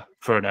for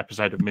an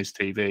episode of Miz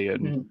TV.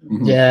 And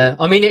yeah,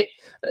 I mean,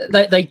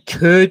 they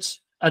could,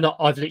 and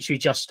I've literally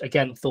just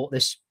again thought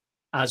this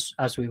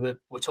as we were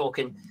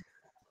talking.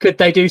 Could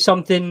they do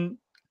something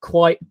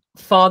quite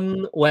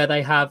fun where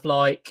they have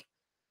like,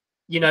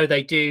 you know,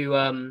 they do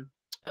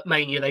at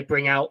Mania, they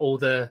bring out all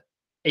the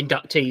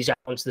inductees out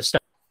onto the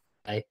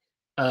stage.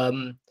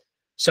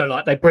 So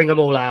like they bring them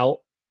all out,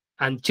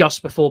 and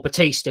just before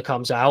Batista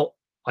comes out,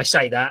 I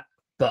say that,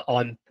 but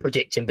I'm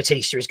predicting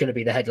Batista is going to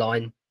be the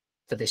headline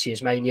for this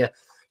year's Mania.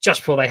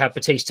 Just before they have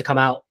Batista come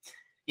out,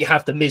 you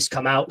have the Miz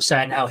come out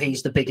saying how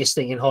he's the biggest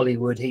thing in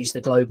Hollywood, he's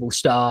the global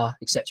star,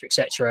 etc.,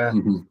 etc.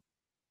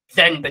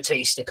 Then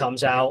Batista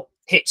comes out,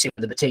 hits him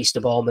with the Batista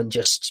bomb, and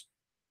just,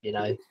 you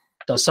know,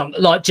 does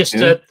something like just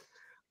a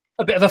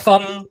bit of a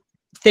fun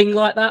thing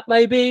like that,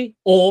 maybe.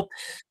 Or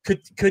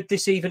could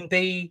this even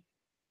be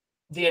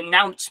the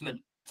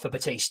announcement for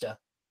Batista?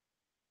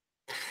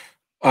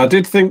 I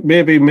did think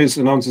maybe Miz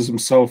announces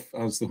himself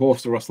as the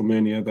host of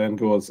WrestleMania, then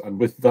goes, and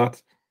with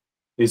that,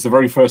 is the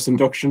very first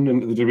induction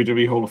into the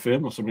WWE Hall of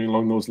Fame or something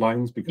along those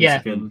lines.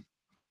 Because again,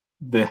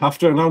 they have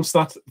to announce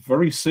that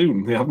very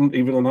soon. They haven't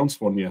even announced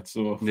one yet.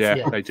 So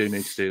they do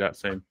need to do that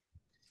soon.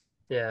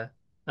 Yeah,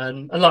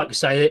 and like I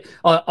say,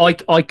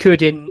 I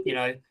could in, you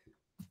know,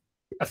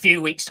 a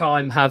few weeks'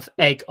 time have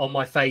egg on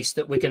my face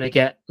that we're going to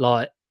get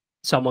like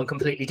someone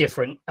completely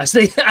different as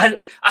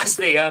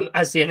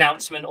the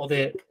announcement or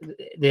the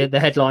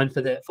headline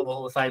for the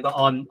Hall of Fame. But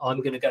I'm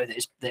going to go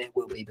that it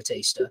will be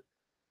Batista.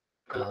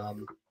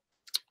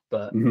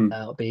 But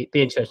it'll be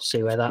interesting to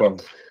see where that. Well,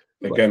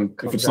 again,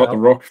 if it's not The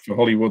Rock for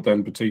Hollywood,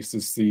 then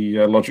Batista's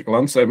the logical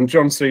answer. And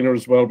John Cena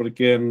as well, but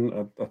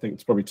again, I think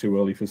it's probably too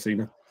early for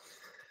Cena.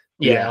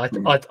 Yeah,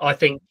 I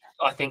think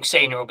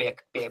Cena will be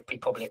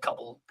probably a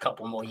couple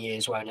more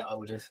years, won't it? I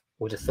would have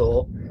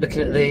thought.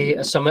 Looking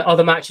at some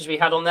other matches we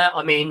had on there,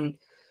 I mean,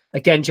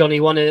 again, Johnny,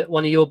 one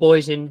of your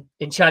boys in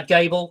Chad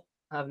Gable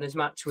having his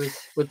match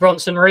with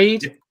Bronson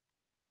Reed.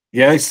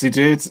 Yes, he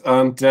did.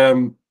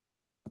 And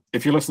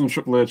if you listen to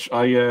Triple H,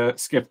 I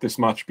skipped this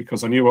match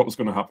because I knew what was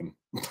going to happen.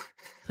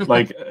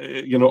 Like,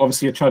 you know,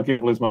 obviously Chad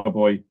Gable is my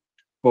boy,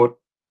 but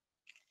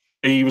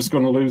he was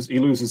going to lose. He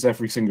loses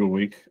every single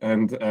week,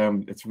 and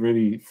it's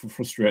really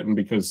frustrating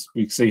because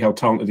we see how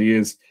talented he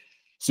is.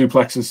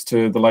 Suplexes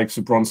to the likes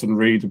of Bronson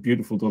Reed, a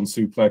beautiful done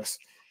suplex,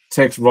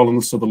 takes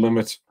Rollins to the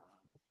limit,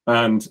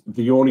 and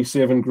the only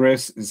saving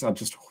grace is I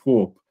just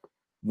hope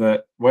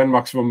that when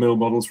Maximum Male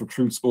Models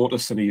recruits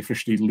Otis and he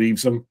officially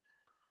leaves him,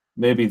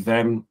 maybe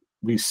then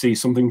we see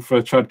something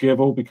for Chad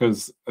Gable,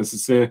 because, as I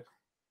say,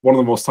 one of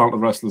the most talented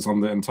wrestlers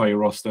on the entire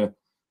roster,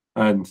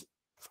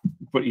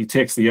 but he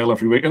takes the L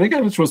every week. And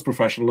again, it shows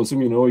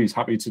professionalism. You know, he's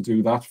happy to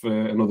do that for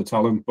another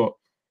talent, but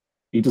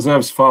he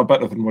deserves far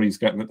better than what he's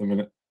getting at the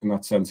minute in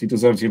that sense. He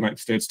deserves the United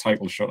States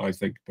title shot, I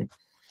think. But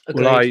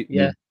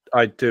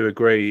I do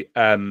agree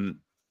that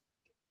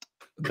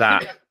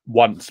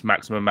once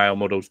Maximum Male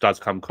Models does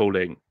come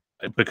calling,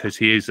 because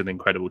he is an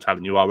incredible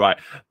talent, you are right.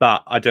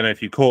 But I don't know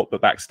if you caught,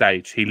 but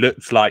backstage, he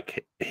looks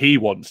like he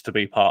wants to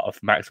be part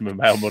of Maximum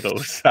Male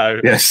Models.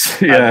 So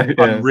yes,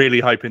 I'm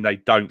really hoping they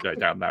don't go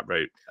down that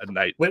route. And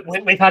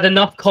we've had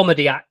enough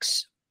comedy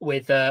acts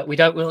with. We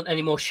don't want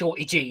any more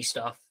Shorty G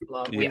stuff.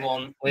 Like we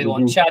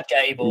want Chad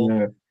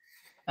Gable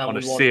on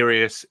a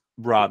serious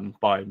run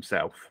by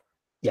himself.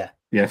 Yeah.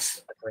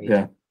 Yes. Agreed.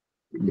 Yeah.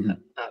 Mm-hmm.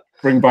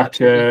 Bring back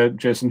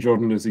Jason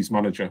Jordan as his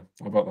manager.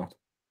 How about that?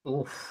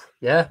 Oof.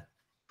 Yeah.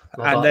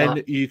 And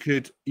then you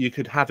could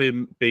have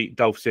him beat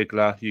Dolph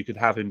Ziggler. You could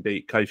have him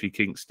beat Kofi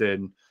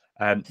Kingston.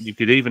 You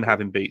could even have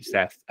him beat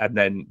Seth. And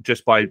then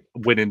just by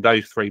winning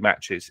those 3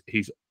 matches,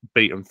 he's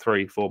beaten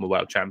 3 former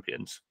world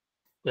champions.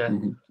 Yeah.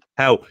 Mm-hmm.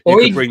 Hell, you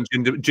could bring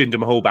Jinder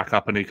Mahal back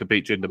up, and he could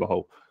beat Jinder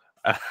Mahal.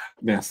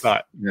 Yes.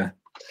 Right. Yeah.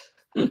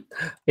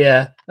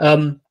 Yeah.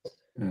 And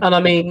I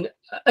mean,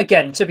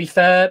 again, to be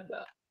fair,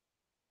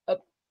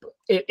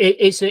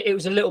 it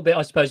was a little bit,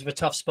 I suppose, of a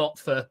tough spot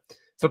for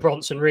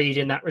Bronson Reed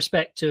in that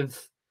respect. Of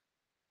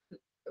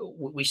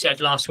we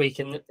said last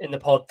week in the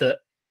pod that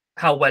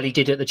how well he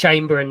did at the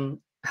Chamber and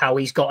how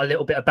he's got a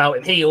little bit about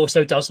him. He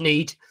also does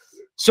need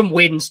some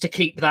wins to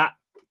keep that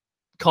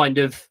kind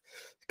of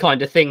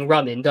thing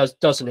running,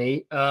 doesn't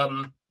he?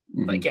 But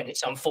again,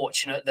 it's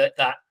unfortunate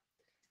that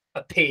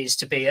appears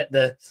to be at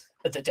the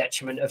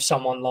detriment of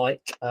someone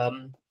like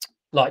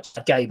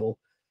Gable.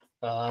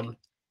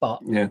 But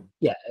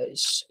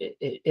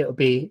it'll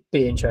be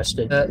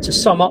interesting. To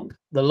sum up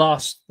the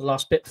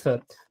last bit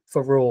for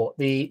Raw,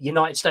 the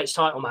United States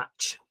title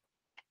match,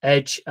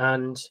 Edge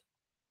and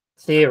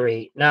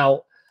Theory.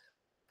 Now,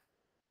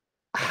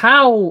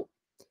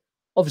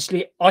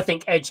 obviously, I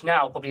think Edge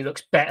now probably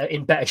looks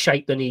in better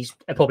shape than he's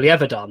probably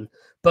ever done.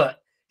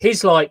 But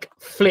his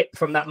flip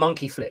from that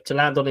monkey flip to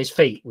land on his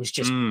feet was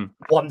just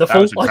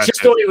wonderful. I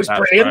just thought it was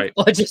brilliant.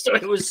 I just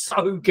thought it was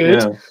so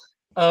good.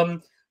 Yeah.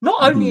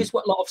 Not only is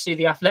obviously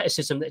the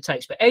athleticism that it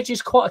takes, but Edge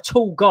is quite a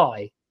tall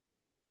guy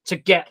to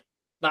get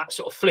that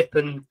sort of flip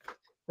and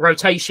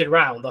rotation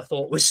round. I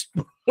thought was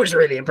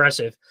really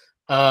impressive.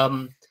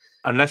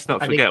 And let's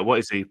not forget, what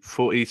is he,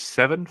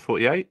 47,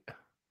 48?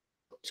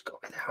 He's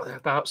got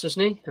thereabouts,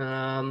 isn't he?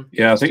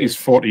 Yeah, I think he's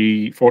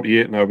 40,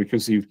 48 now,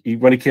 because he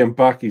when he came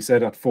back, he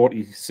said at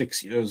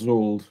 46 years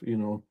old, you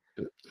know.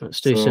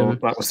 Let's do some.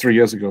 That was 3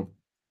 years ago.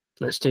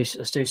 Let's do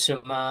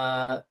some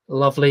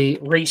lovely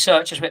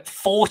research. It's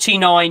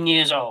 49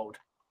 years old.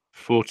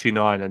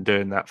 49 and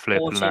doing that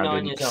flip and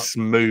landing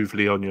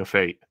smoothly on your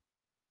feet.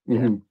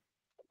 Mm-hmm.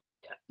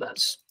 Yeah,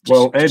 that's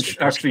Edge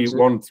actually.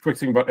 One quick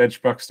thing about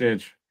Edge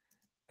backstage.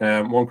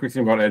 One quick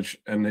thing about Edge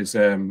and his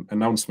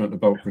announcement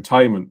about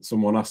retirement.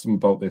 Someone asked him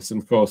about this,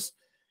 and of course,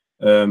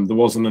 there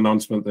was an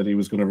announcement that he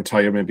was going to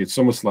retire maybe at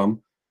SummerSlam,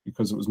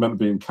 because it was meant to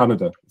be in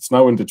Canada. It's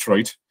now in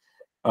Detroit,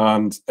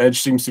 and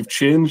Edge seems to have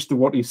changed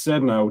what he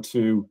said now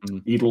to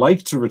he'd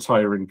like to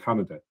retire in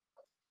Canada.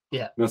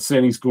 Yeah, not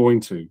saying he's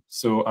going to.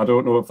 So I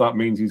don't know if that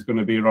means he's going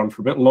to be around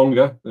for a bit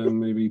longer than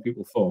maybe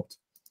people thought.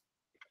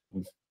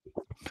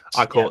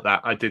 I caught that.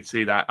 I did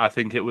see that. I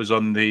think it was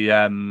on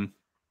the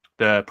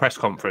press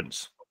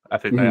conference. I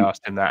think they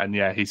asked him that, and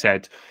yeah, he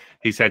said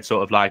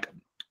sort of like,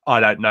 I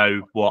don't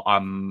know what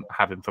I'm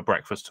having for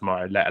breakfast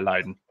tomorrow, let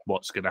alone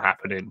what's going to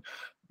happen in.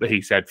 But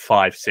he said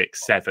 5,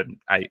 6, 7,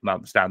 8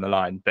 months down the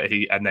line. But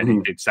he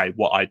did say,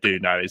 what I do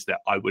know is that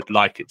I would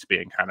like it to be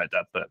in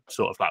Canada, but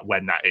sort of like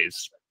when that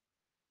is,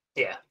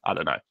 yeah, I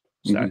don't know.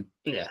 So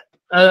yeah,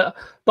 but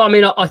I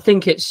mean, I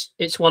think it's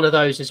one of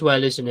those as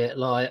well, isn't it?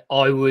 Like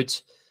I would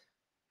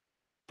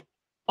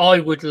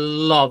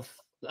love.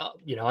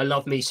 I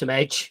love me some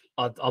Edge.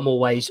 I'm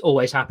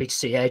always happy to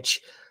see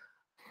Edge.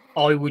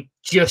 I would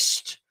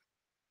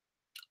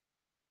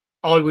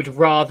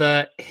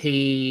rather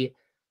he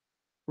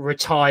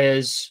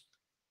retires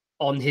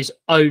on his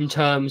own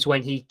terms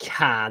when he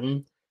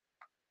can,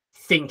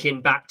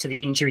 thinking back to the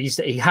injuries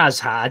that he has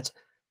had,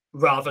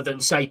 rather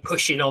than say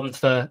pushing on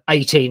for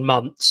 18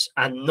 months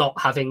and not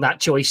having that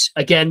choice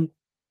again.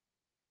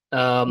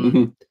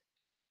 Do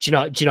you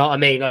know what I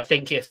mean? I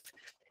think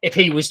if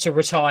he was to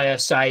retire,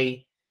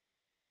 say,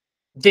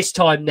 this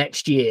time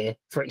next year,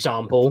 for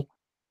example,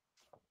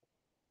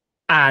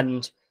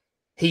 and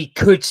he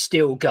could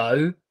still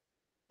go,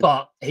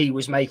 but he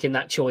was making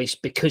that choice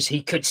because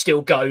he could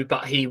still go,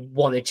 but he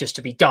wanted just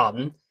to be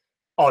done,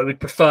 I would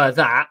prefer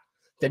that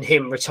than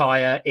him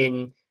retire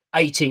in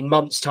 18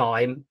 months'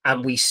 time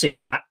and we see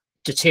that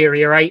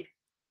deteriorate.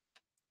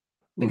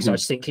 Because I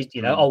just think,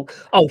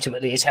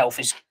 ultimately his health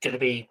is going to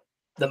be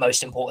the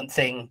most important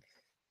thing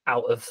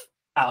out of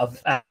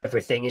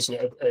everything, isn't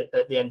it?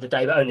 At the end of the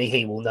day, but only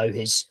he will know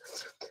his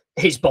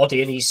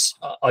body, and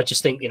I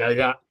just think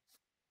that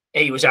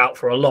he was out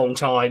for a long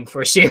time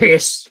for a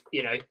serious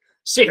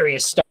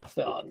stuff.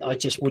 I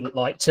just wouldn't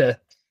like to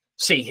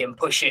see him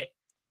push it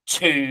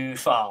too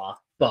far.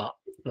 But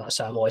like I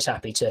say, I'm always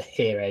happy to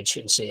hear Edge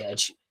and see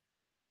Edge.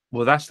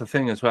 Well, that's the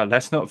thing as well.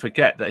 Let's not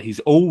forget that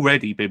he's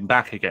already been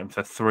back again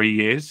for 3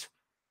 years,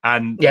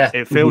 and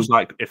it feels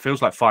like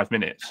 5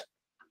 minutes.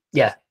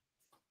 Yeah.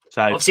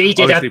 So obviously he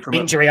did have an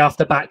injury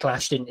after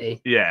Backlash, didn't he?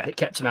 Yeah, it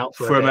kept him out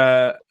for a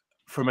bit.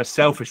 From a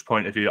selfish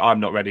point of view, I'm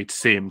not ready to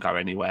see him go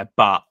anywhere,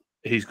 but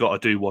he's got to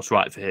do what's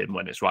right for him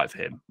when it's right for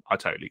him. I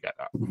totally get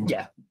that.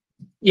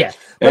 Yeah.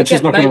 Edge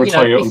is not going to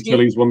retire until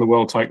he's won the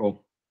world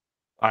title.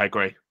 I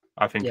agree.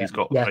 I think he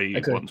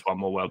wants one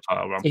more world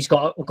title run. He's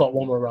got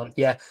one more run.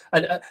 Yeah,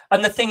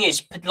 and the thing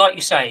is, like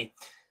you say,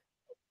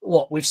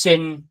 what we've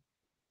seen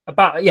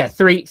about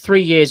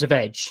 3 years of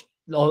Edge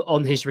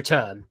on his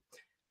return.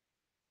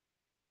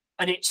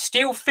 And it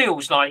still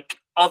feels like,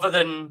 other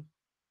than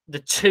the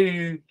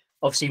two,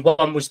 obviously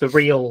one was the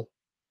real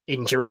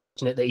injury,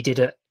 isn't it, that he did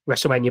at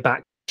WrestleMania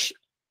back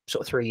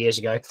sort of 3 years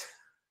ago.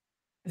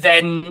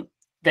 Then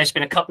there's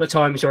been a couple of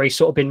times where he's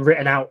sort of been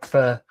written out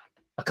for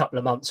a couple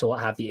of months or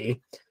what have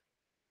you.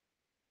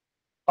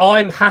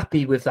 I'm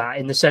happy with that,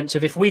 in the sense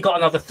of, if we got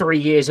another 3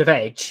 years of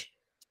Edge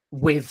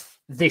with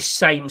this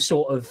same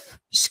sort of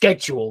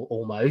schedule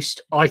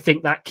almost, I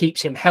think that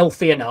keeps him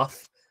healthy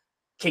enough,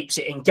 keeps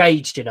it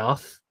engaged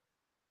enough,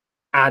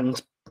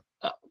 and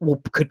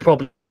could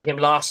probably him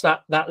last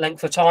that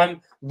length of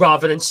time,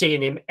 rather than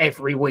seeing him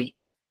every week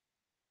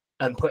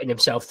and putting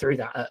himself through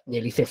that at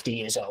nearly 50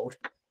 years old,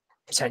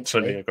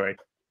 potentially.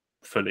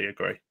 Fully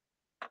agree.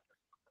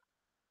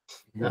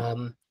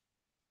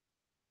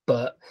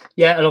 But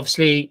yeah, and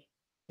obviously,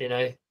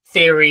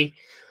 Theory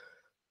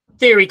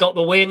got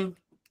the win.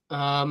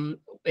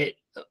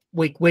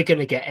 We're going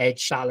to get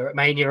Edge Salah at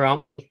Mania,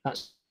 aren't we?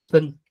 That's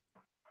fun.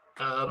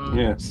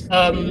 Yes.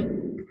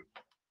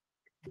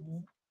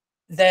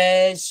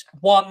 There's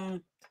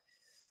one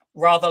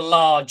rather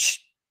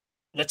large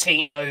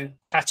Latino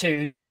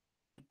tattoo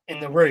in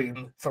the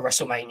room for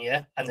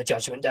WrestleMania and the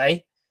Judgment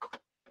Day,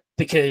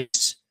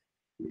 because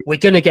we're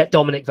going to get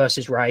Dominic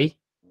versus Ray.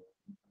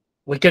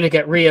 We're going to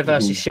get Rhea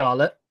versus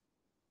Charlotte.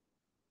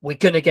 We're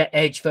going to get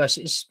Edge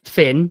versus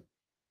Finn.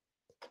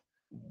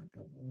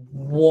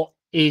 What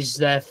is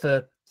there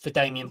for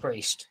Damian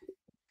Priest?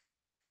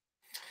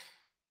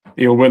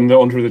 He'll win the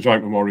Under the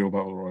Giant Memorial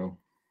Battle Royal.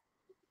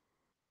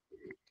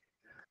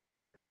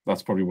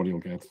 That's probably what he'll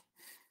get.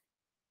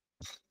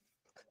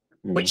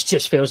 which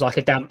just feels like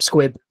a damp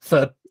squib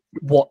for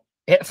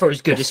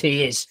as good as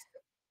he is.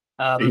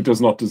 He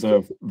does not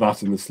deserve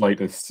that in the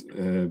slightest,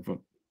 but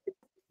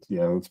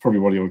yeah, that's probably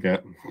what he'll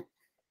get.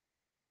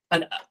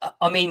 And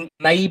I mean,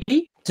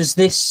 maybe does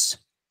this?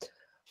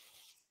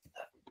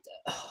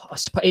 I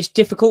suppose it's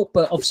difficult,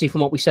 but obviously,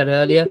 from what we said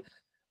earlier,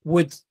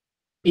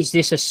 is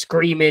this a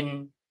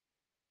screaming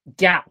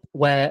gap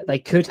where they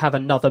could have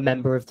another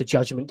member of the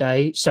Judgment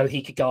Day so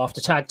he could go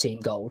after tag team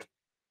gold?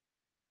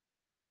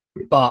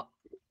 But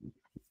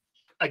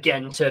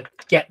again, to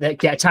get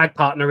a tag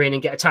partner in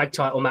and get a tag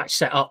title match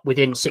set up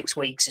within 6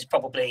 weeks is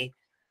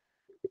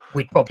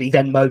we'd probably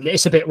then moan that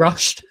it's a bit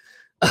rushed.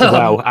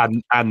 Well,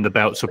 and the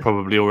belts are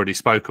probably already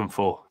spoken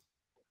for.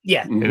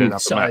 Yeah, in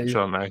another match,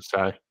 aren't they?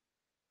 So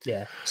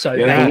yeah. So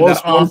there was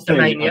after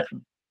Mania.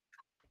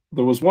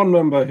 There was one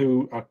member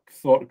who I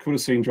thought could have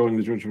seen joining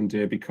the Judgment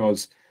Day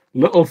because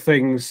little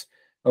things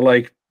are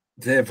like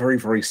they're very,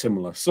 very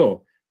similar.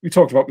 So we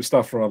talked about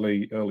Mustafa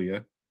Ali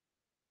earlier.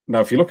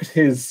 Now, if you look at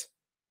his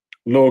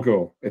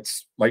logo,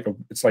 it's like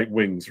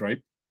wings, right?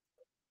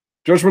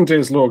 Judgment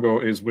Day's logo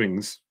is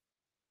wings.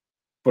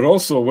 But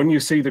also, when you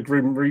see the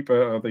Grim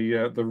Reaper or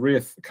the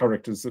Wraith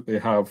characters that they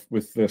have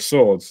with their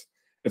swords,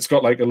 it's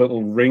got like a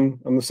little ring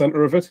on the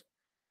center of it.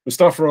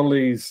 Mustafa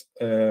Ali's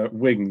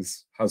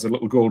wings has a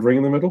little gold ring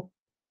in the middle.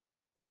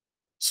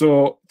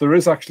 So there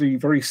is actually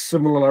very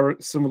similar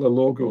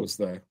logos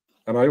there.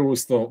 And I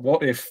always thought,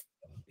 what if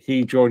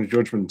he joined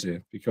Judgment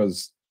Day?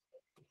 Because,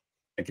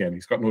 again,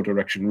 he's got no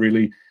direction,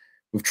 really.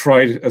 We've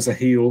tried it as a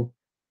heel,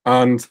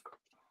 and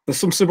there's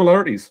some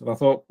similarities. And I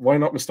thought, why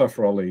not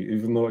Mustafa Ali?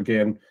 Even though,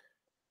 again,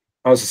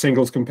 as a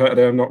singles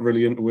competitor, I'm not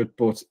really into it,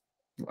 but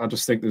I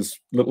just think there's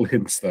little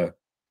hints there.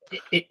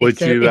 If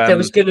there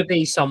was going to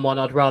be someone,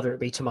 I'd rather it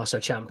be Tommaso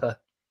Ciampa.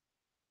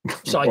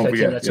 Psycho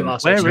Killer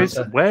Tommaso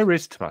Ciampa. Where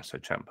is Tommaso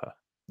Ciampa?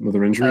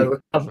 Another injury?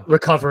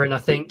 Recovering, I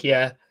think,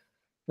 yeah.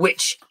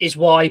 Which is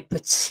why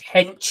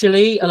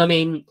potentially, and I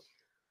mean,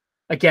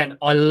 again,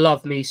 I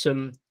love me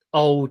some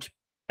old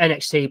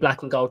NXT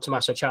Black and Gold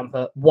Tommaso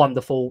Ciampa.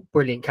 Wonderful,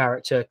 brilliant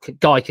character.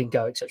 Guy can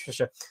go,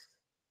 etc.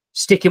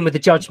 Sticking with the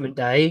Judgment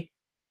Day,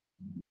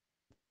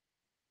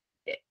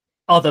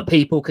 other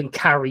people can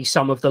carry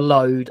some of the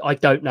load. I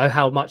don't know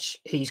how much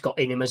he's got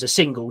in him as a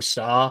single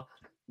star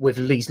with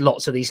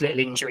lots of these little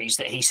injuries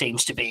that he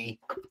seems to be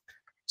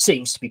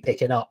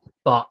picking up.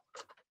 But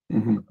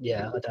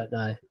yeah, I don't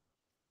know.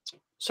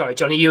 Sorry,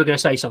 Johnny, you were going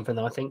to say something,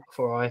 I think,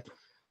 before I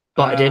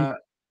butted in.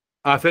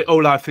 I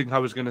think I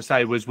was going to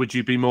say was, would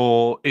you be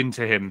more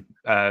into him,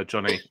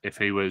 Johnny, if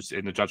he was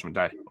in the Judgment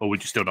Day, or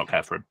would you still not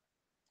care for him?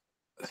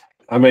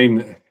 I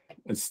mean,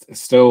 I'll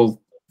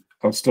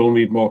still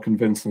need more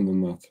convincing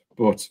than that,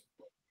 but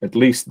at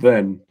least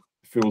then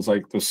it feels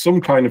like there's some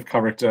kind of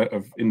character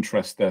of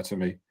interest there to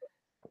me.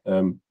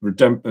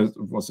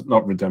 Was it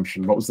not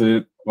Redemption? What was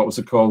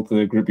it called?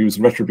 The group he was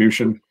in,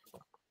 Retribution.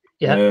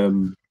 Yeah.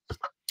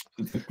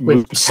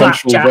 With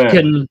Slapjack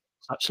and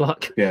such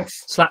like.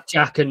 Yes.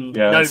 Slapjack and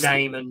No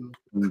Name and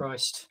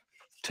Christ.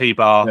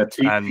 T-Bar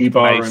and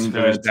Mace,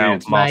 who is down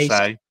to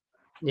Marseille.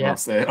 Yeah.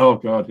 Marseille. Oh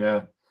God,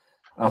 yeah.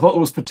 I thought there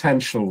was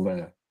potential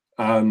there,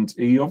 and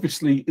he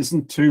obviously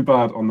isn't too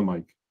bad on the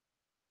mic.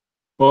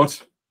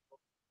 But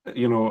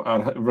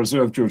I'd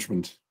reserve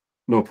judgment.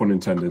 No pun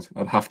intended.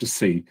 I'd have to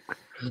see.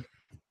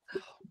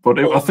 But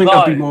I think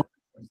I'd be more.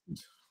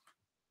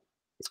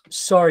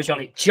 Sorry,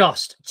 Johnny.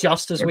 Just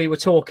as we were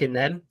talking,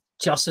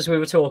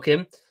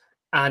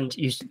 and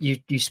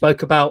you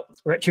spoke about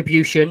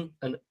Retribution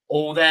and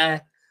all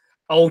their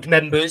old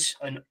members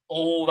and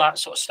all that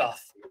sort of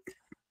stuff.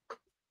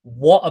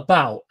 What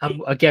about?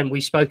 And again,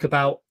 we spoke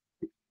about,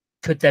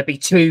 could there be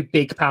two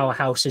big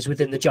powerhouses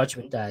within the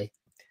Judgment Day?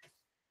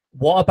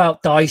 What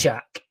about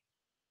Dijak?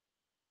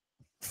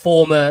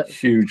 Former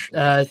huge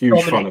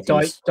Dominic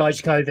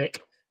Dijakovic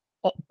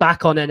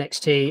back on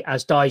NXT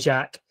as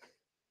Dijak.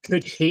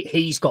 Could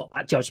he's got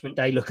that Judgment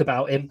Day look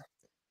about him?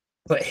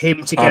 Put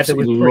him together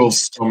with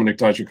Priest. Dominic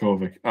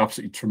Dijakovic,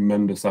 absolutely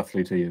tremendous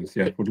athlete he is.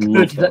 Yeah,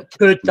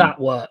 could that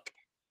work?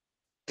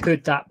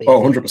 Could that be?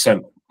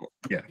 100%.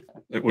 Yeah,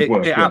 it would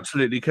work. It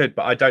absolutely could,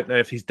 but I don't know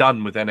if he's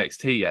done with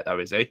NXT yet, though,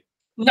 is he?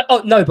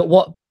 No, but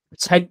what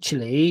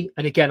potentially,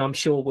 and again, I'm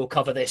sure we'll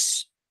cover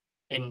this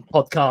in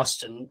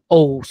podcasts and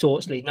all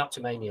sorts leading up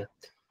to Mania.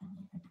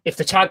 If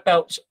the tag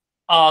belts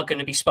are going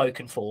to be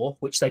spoken for,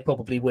 which they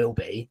probably will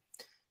be,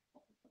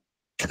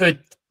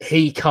 could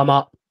he come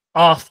up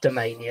after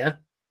Mania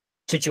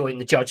to join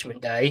the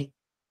Judgment Day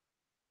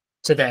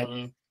to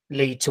then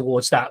lead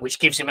towards that, which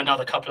gives him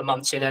another couple of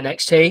months in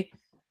NXT?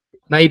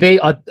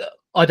 Maybe.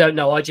 I don't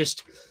know. I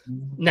just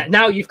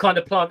now you've kind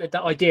of planted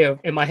that idea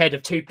in my head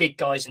of two big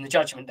guys in the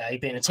Judgment Day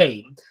being a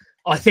team.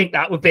 I think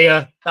that would be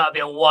a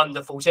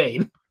wonderful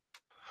team.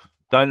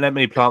 Don't let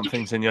me plant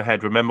things in your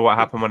head. Remember what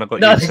happened when I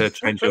got you to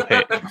change your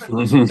pick.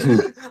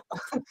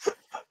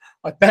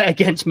 I bet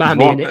against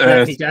Mammy and it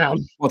let me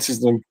down. What's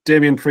his name?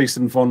 Damian Priest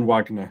and Von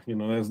Wagner.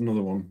 There's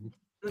another one.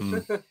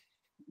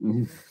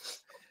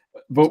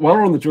 But while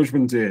we're on the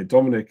Judgment Day,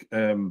 Dominic,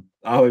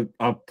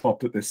 I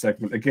popped at this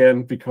segment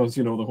again because,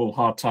 you know, the whole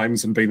hard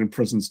times and being in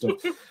prison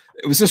stuff.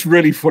 It was just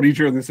really funny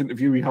during this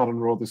interview he had on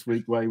Raw this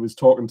week where he was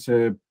talking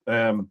to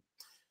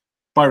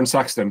Byron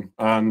Saxton,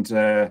 and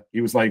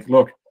he was like,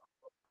 look,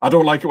 I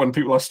don't like it when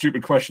people ask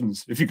stupid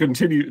questions. If you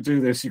continue to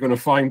do this, you're going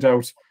to find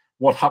out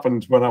what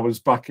happened when I was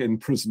back in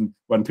prison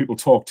when people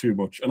talk too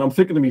much. And I'm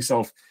thinking to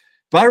myself,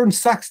 Byron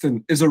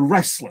Saxton is a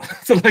wrestler.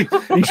 So like,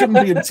 he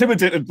shouldn't be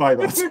intimidated by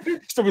that. He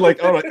should be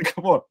like, all right,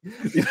 come on.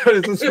 You know,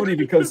 it's just funny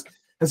because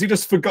has he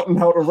just forgotten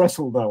how to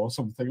wrestle now or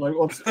something? Like,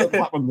 what's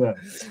happened there?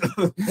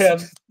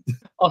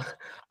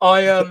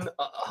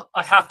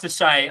 I have to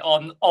say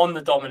on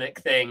the Dominic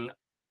thing,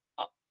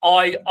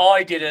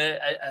 I did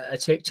a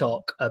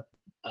TikTok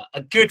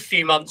a good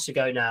few months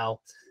ago now,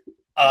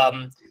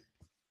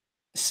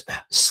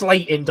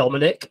 slating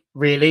Dominic,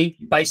 really,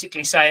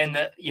 basically saying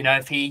that, you know,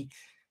 if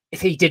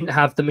he didn't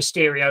have the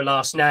Mysterio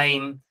last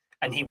name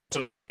and he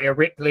wasn't Rhea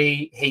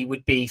Ripley, he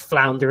would be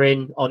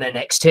floundering on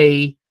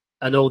NXT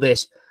and all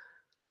this.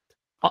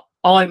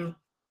 I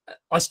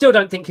still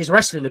don't think his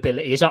wrestling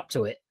ability is up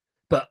to it,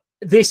 but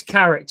this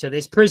character,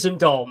 this prison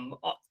Dom,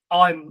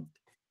 I'm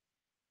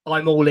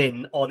all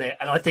in on it,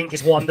 and I think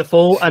it's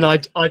wonderful. And I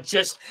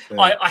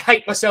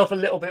hate myself a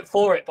little bit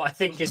for it, but I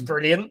think it's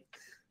brilliant.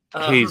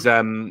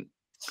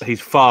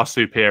 He's far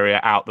superior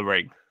out the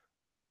ring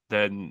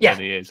than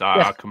he is.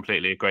 I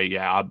completely agree.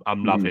 Yeah,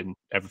 I'm loving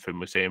everything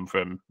we're seeing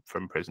from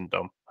Prison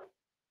Dom.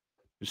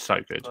 It's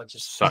so good.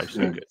 So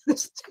good.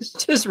 It's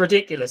just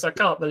ridiculous. I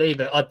can't believe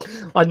it.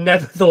 I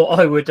never thought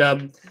I would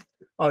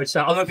say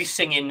I'm gonna be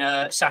singing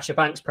Sasha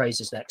Banks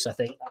praises next. I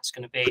think that's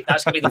gonna be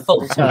the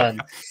full turn.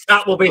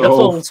 That will be the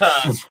full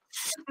turn.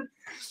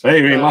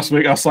 Hey, last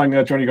week I sang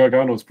Johnny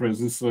Gargano's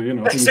praises, so you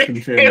know.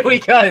 Here we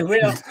go.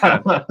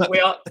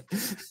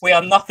 We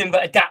are nothing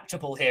but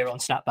adaptable here on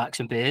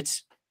Snapbacks and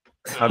Beards.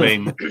 I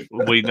mean,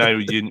 we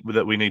know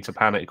that we need to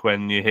panic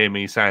when you hear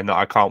me saying that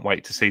I can't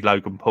wait to see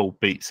Logan Paul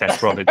beat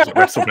Seth Rollins at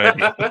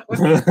WrestleMania.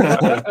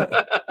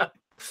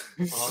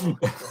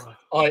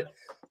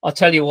 I'll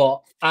tell you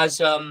what. As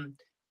I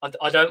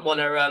don't want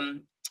to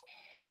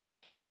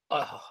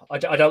I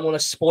don't want to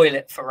spoil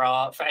it for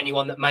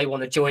anyone that may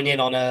want to join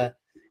in on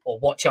or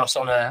watch us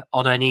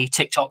on any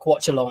TikTok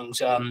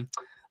watch-alongs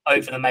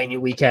over the Mania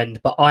weekend.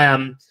 But I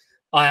am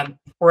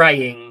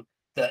praying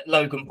that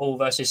Logan Paul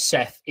versus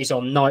Seth is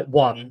on night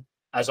 1,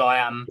 as I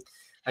am,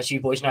 as you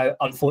boys know,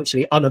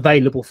 unfortunately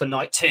unavailable for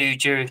night 2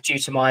 due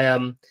to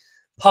my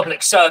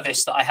public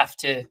service that I have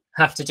to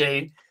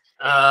do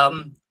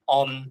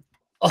on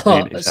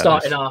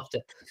starting after.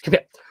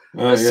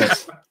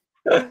 Yes.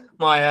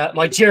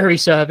 My jury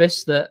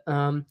service that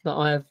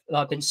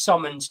I've been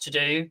summoned to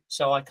do,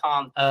 so I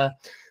can't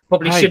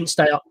shouldn't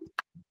stay up.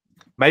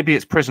 Maybe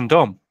it's Prison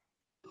Dom.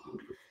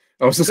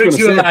 I was just going to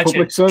say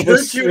public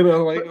service.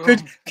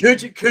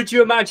 Could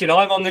you imagine?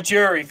 I'm on the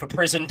jury for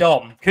Prison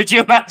Dom. Could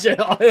you imagine?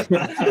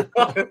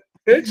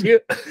 Could you?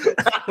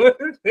 That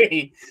would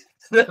be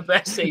the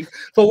best thing.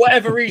 For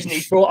whatever reason,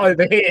 he's brought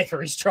over here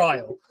for his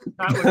trial.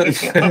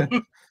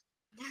 That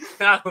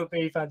would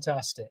be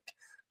fantastic.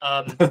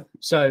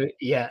 So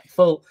yeah,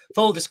 full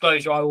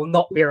disclosure, I will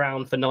not be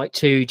around for night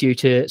 2 due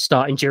to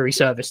starting jury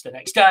service the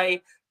next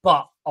day.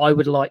 But I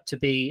would like to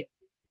be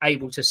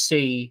able to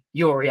see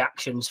your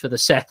reactions for the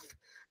Seth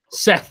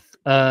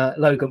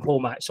Logan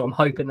Paul match. So I'm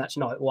hoping that's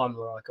night 1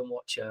 where I can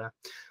watch that.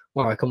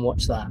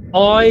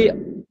 I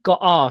got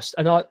asked,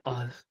 and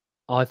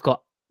I've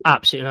got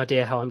absolutely no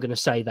idea how I'm going to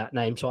say that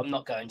name, so I'm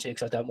not going to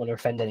because I don't want to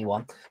offend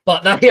anyone.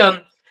 But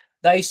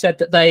they said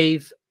that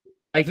they've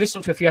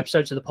listened to a few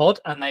episodes of the pod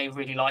and they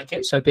really like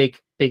it. So big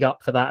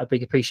up for that. A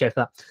big appreciate for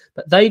that.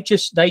 But they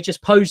just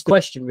posed the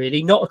question,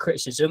 really, not a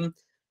criticism.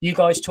 You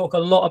guys talk a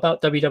lot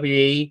about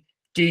WWE.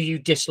 Do you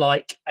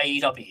dislike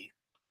AEW?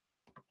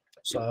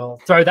 So I'll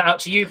throw that out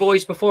to you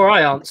boys before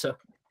I answer.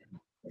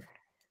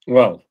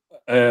 Well,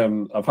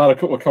 I've had a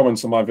couple of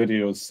comments on my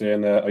videos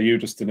saying, are you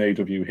just an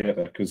AEW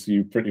hater? Because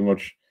you pretty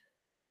much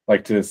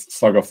like to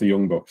slug off the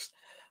Young Bucks.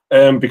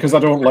 Because I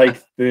don't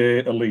like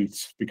the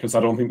Elite, because I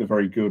don't think they're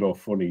very good or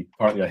funny.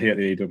 Apparently, I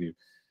hate AEW.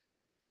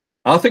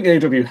 I think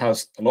AEW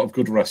has a lot of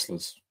good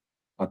wrestlers.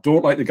 I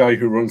don't like the guy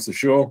who runs the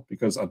show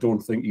because I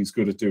don't think he's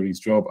good at doing his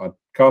job. I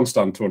can't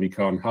stand Tony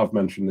Khan. Have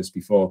mentioned this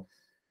before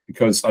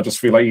because I just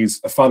feel like he's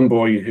a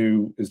fanboy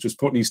who is just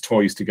putting his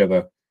toys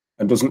together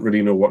and doesn't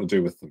really know what to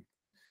do with them.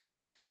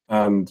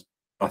 And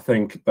I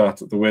think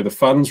that the way the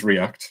fans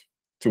react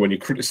to when you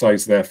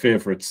criticize their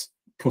favorites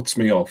puts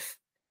me off.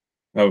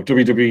 Now,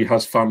 WWE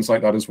has fans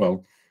like that as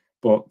well,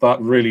 but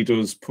that really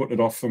does put it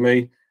off for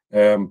me.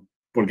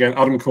 But again,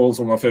 Adam Cole's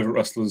one of my favorite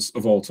wrestlers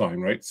of all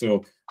time, right?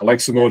 So I like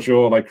Samoa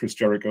Joe, I like Chris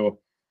Jericho.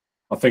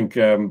 I think,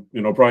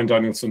 Bryan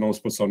Danielson always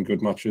puts on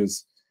good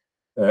matches.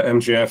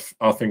 MJF,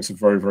 I think, is a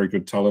very, very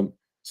good talent.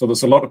 So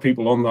there's a lot of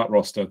people on that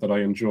roster that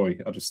I enjoy.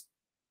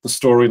 The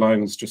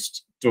storylines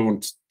just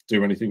don't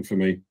do anything for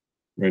me,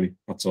 really.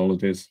 That's all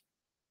it is.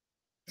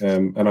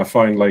 And I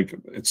find like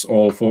it's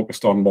all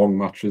focused on long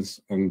matches,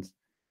 and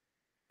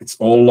it's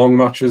all long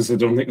matches. I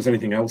don't think there's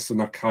anything else, and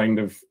that kind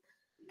of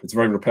it's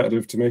very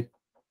repetitive to me.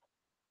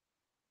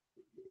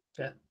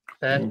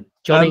 Yeah.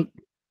 Johnny?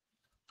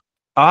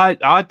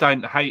 I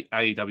don't hate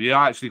AEW.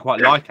 I actually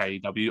quite like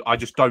AEW. I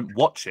just don't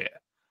watch it.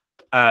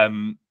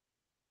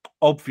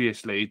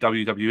 Obviously,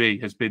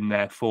 WWE has been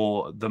there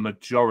for the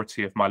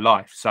majority of my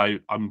life, so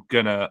I'm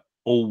gonna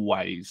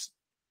always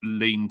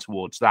lean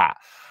towards that.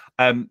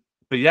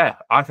 But yeah,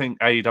 I think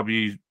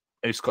AEW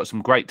has got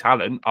some great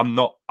talent. I'm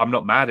not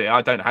mad at it.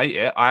 I don't hate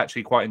it. I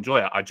actually quite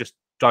enjoy it. I just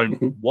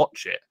don't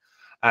watch it.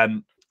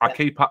 I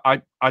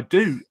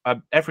do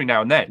every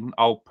now and then.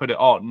 I'll put it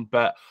on,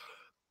 but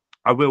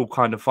I will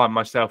kind of find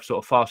myself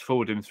sort of fast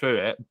forwarding through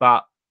it.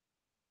 But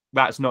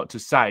that's not to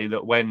say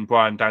that when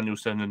Bryan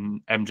Danielson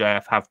and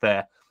MJF have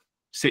their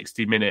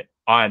 60-minute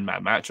Iron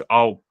Man match,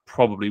 I'll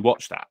probably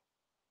watch that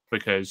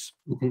because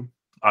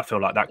I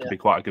feel like that could be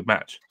quite a good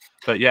match.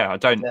 But yeah, I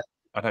don't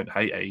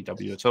hate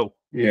AEW at all.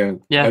 Yeah.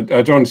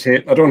 I don't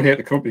hate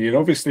the company. And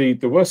obviously,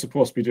 they were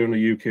supposed to be doing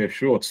a UK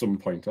show at some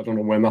point. I don't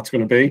know when that's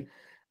going to be,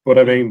 but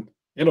I mean,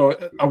 you know,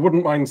 I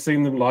wouldn't mind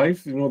seeing them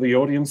live. You know, the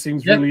audience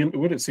seems really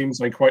into it. It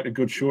seems like quite a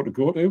good show to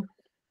go to.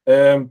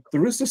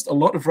 There is just a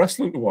lot of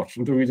wrestling to watch,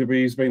 and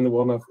WWE's been the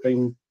one I've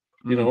been,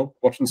 you know,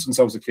 watching since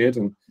I was a kid.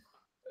 And,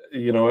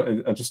 you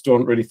know, I just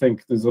don't really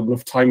think there's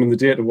enough time in the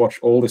day to watch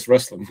all this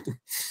wrestling.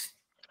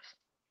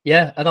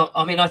 Yeah, and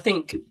I mean, I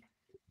think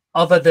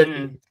other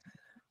than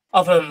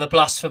the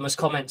blasphemous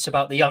comments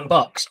about the Young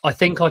Bucks, I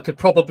think I could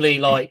probably,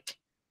 like,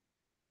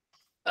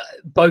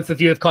 both of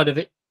you have kind of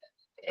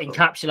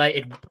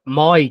encapsulated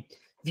my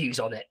views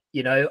on it.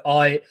 You know,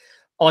 I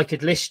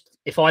could list,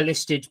 if I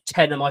listed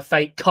 10 of my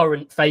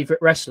current favorite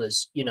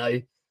wrestlers, you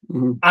know,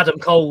 Adam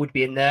Cole would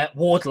be in there,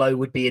 Wardlow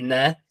would be in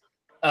there,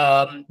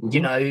 you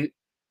know,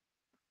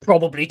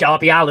 probably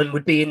Darby Allin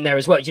would be in there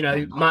as well. You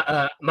know,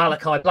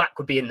 Malachi Black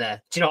would be in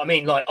there. Do you know what I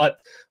mean? Like,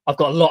 I've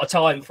got a lot of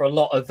time for a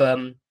lot of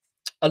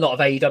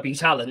AEW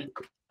talent.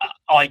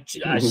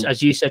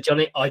 As you said,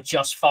 Johnny, I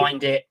just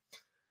find it.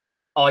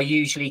 I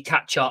usually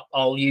catch up.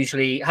 I'll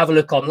usually have a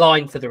look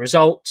online for the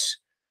results,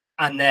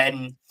 and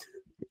then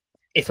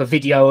if a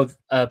video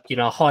of you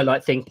know, a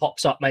highlight thing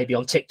pops up, maybe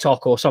on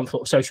TikTok or some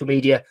sort of social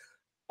media,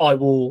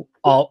 I'll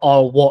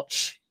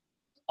watch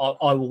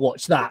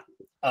that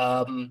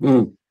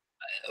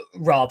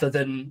rather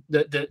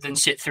than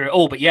sit through it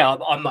all. But yeah,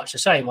 I'm much the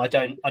same. I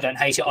don't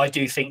hate it. I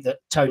do think that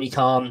Tony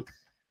Khan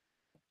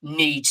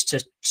needs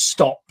to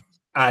stop,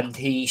 and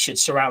he should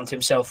surround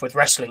himself with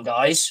wrestling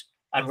guys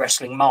and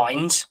wrestling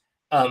minds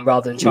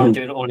rather than try and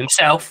do it all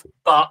himself.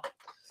 But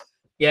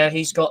yeah,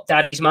 he's got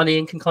daddy's money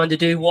and can kind of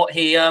do what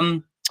he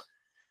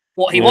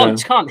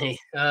wants, can't he?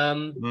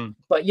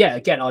 But yeah,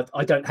 again,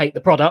 I don't hate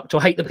the product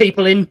or hate the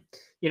people in,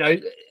 you know,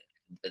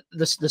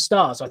 the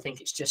stars. I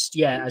think it's just,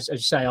 yeah, as you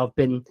say, I've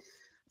been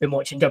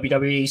watching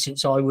WWE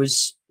since I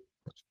was,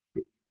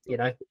 you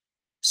know,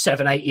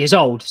 7-8 years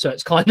old. So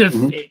it's kind of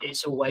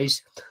it's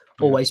always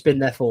been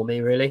there for me,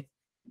 really.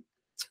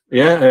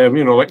 Yeah,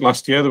 you know, like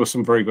last year, there were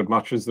some very good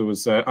matches. There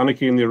was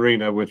Anarchy in the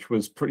Arena, which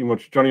was pretty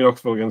much Johnny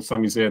Knoxville against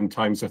Sami Zayn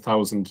times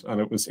 1,000,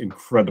 and it was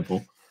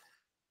incredible.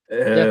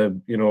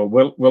 You know,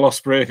 Will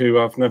Ospreay, who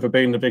I've never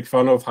been a big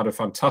fan of, had a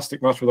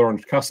fantastic match with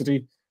Orange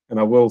Cassidy, and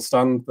I will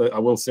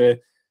say,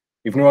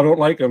 even though I don't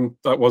like him,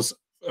 that was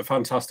a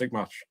fantastic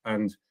match.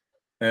 And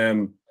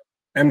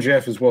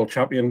MJF as world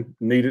champion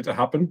needed to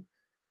happen.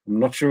 I'm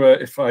not sure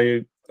if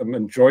I am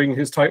enjoying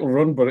his title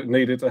run, but it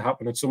needed to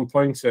happen at some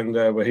point, and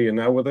we're here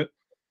now with it.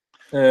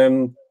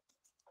 You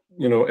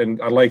know,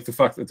 and I like the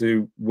fact that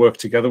they work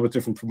together with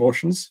different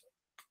promotions.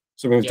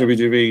 Something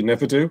WWE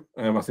never do.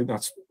 I think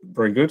that's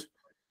very good.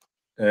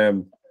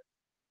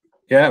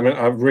 Yeah, I mean,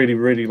 I really,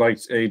 really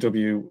liked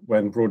AEW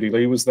when Brody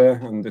Lee was there,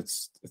 and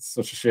it's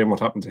such a shame what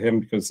happened to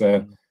him because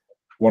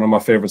one of my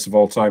favorites of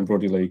all time,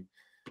 Brody Lee.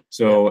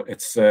 So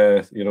it's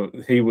you know,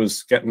 he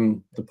was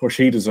getting the push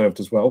he deserved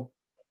as well.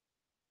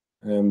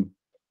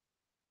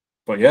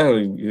 But yeah,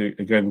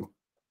 again,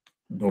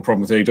 no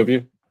problem with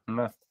AEW.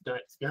 No.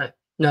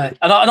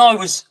 And I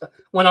was,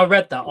 when I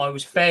read that, I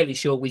was fairly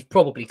sure we've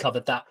probably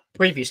covered that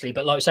previously.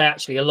 But like I say,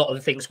 actually, a lot of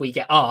the things we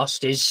get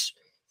asked is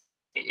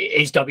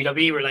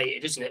WWE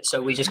related, isn't it?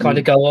 So we just kind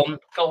of go on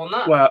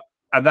that. Well,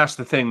 and that's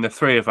the thing. The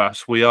three of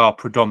us, we are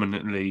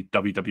predominantly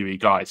WWE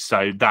guys.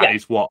 So that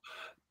is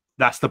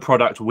that's the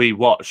product we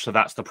watch. So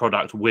that's the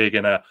product we're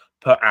gonna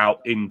put out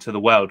into the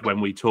world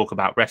when we talk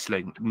about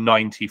wrestling.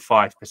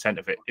 95%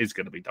 of it is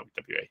going to be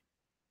WWE.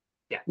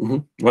 Yeah.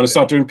 When I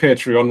start doing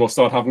Patreon, we'll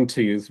start having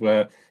tiers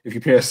where if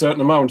you pay a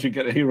certain amount, you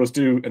get a Heroes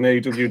Do an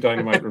AEW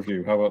Dynamite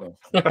review. How about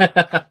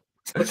that?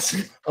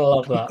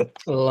 I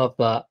love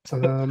that.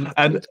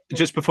 And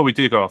just before we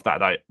do go off that,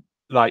 though,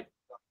 like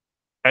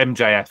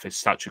MJF is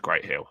such a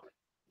great heel.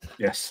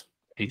 Yes,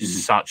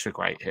 he's such a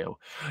great heel.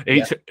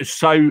 It's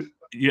so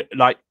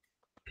like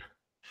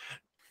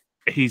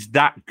he's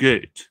that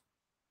good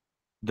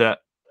that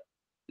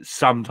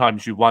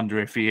sometimes you wonder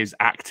if he is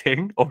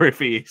acting or if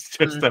he is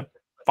just a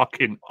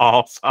fucking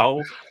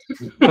arsehole.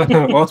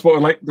 Well, that's what I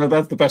like.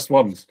 That's the best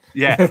ones.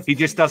 Yeah, he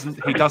just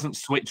doesn't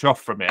switch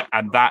off from it,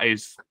 and that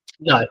is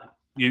no.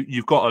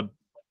 You've got to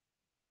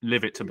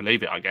live it to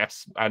believe it, I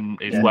guess, and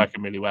it's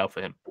working really well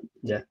for him.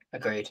 Yeah,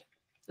 agreed.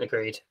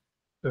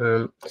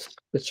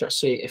 Let's just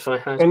see if I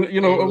have. And I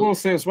will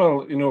say as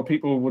well,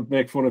 people would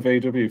make fun of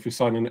AEW if you're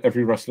signing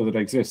every wrestler that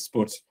exists,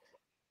 but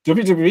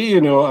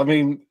WWE, I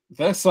mean,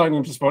 they're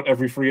signing just about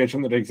every free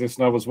agent that exists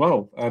now as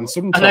well, and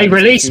sometimes they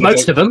release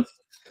most of them.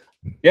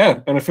 Yeah,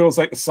 and it feels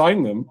like to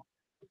sign them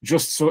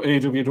just so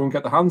AEW don't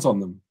get their hands on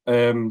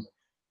them.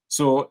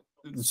 So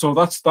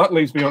that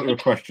leads me on to a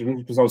question,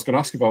 because I was going to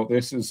ask about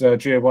this, is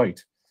Jay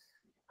White.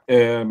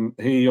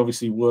 He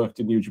obviously worked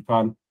in New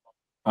Japan,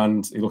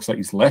 and he looks like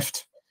he's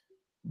left.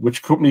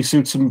 Which company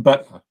suits him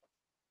better?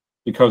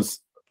 Because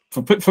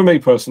for me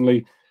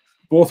personally,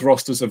 both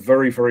rosters are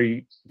very,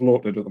 very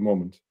bloated at the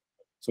moment.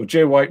 So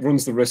Jay White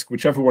runs the risk,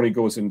 whichever one he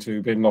goes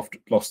into, being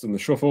lost in the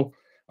shuffle.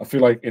 I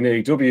feel like in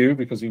AEW,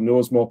 because he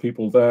knows more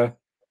people there,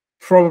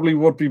 probably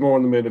would be more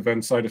on the main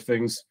event side of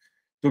things.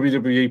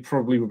 WWE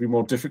probably would be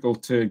more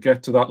difficult to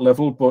get to that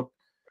level, but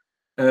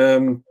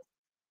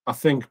I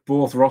think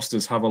both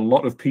rosters have a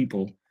lot of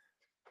people,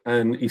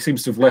 and he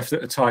seems to have left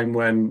at a time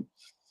when,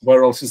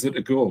 where else is there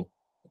to go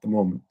at the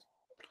moment?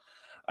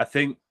 I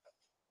think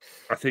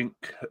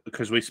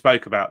because we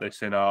spoke about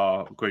this in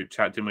our group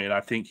chat, didn't we? And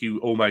I think you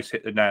almost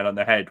hit the nail on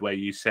the head where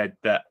you said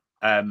that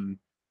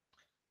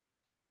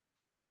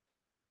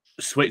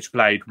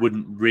Switchblade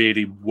wouldn't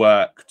really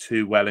work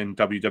too well in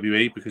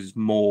WWE because it's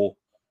more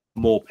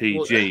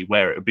PG,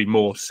 where it would be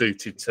more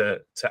suited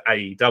to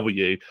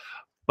AEW.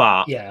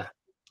 But yeah,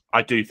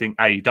 I do think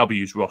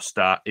AEW's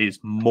roster is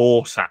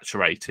more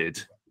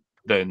saturated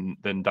than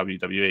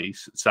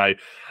WWE's. So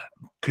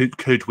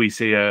could we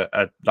see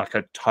a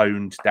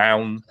toned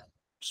down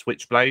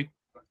Switchblade?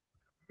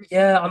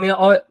 Yeah, I mean,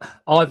 I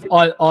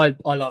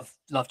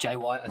love Jay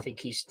White. I think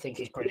he's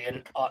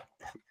brilliant.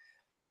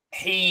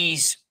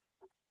 He's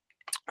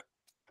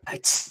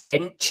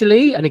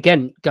potentially, and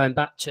again, going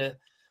back to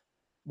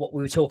what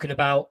we were talking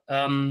about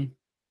a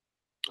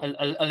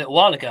little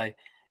while ago,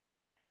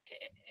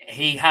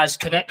 he has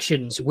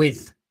connections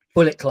with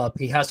Bullet Club.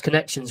 He has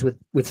connections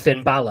with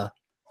Finn Balor.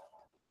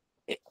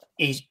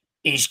 Is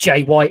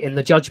Jay White in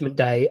the Judgment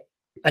Day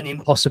an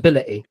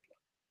impossibility?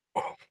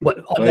 Well,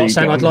 I'm not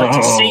saying I'd like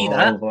to see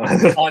that.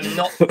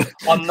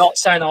 I'm not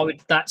saying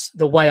that's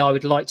the way I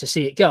would like to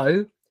see it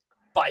go,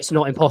 but it's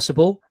not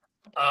impossible.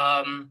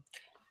 And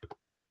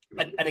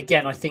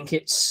again, I think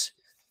it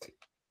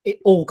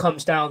all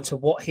comes down to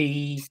what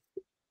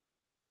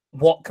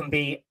can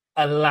be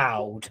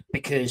allowed,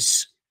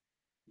 because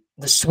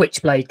the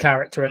Switchblade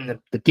character and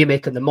the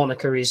gimmick and the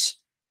moniker is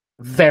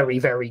very,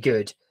 very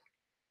good.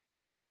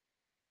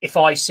 If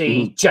I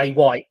see Jay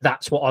White,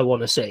 that's what I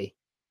want to see.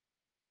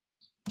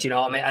 Do you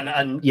know what I mean?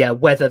 And yeah,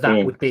 whether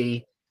that would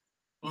be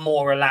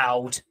more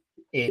allowed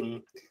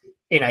in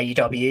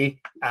AEW,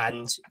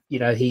 and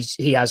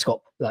he has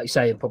got, like you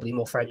say, probably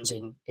more friends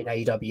in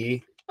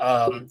AEW.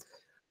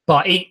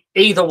 But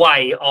either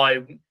way,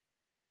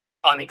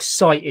 I'm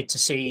excited to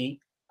see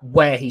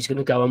where he's going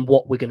to go and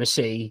what we're going to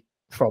see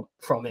from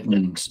him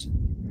next.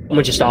 And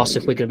we just asked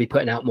if we're going to be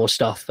putting out more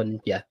stuff,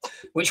 and yeah,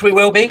 which we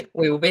will be.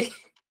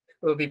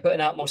 We'll be putting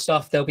out more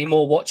stuff. There'll be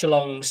more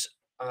watch-alongs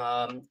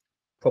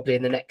probably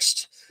in the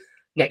next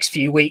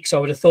few weeks, I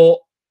would have thought.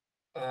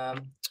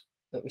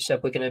 But we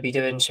said we're going to be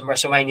doing some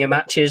WrestleMania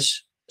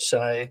matches.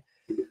 So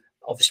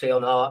obviously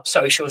on our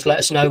socials, let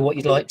us know what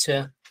you'd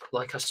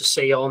like us to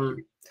see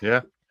on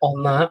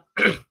that.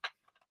 I've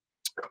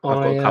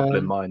got a couple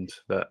in mind,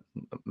 that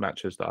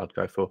matches that I'd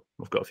go for.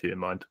 I've got a few in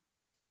mind.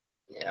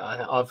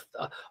 Yeah,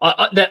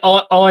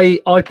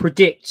 I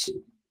predict,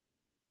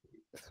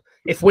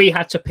 if we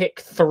had to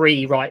pick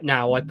 3 right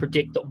now, I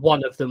predict that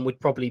one of them would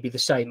probably be the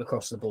same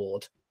across the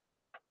board.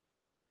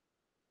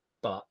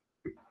 But,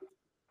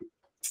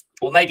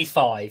 or maybe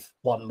 5,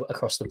 one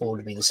across the board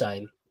would be the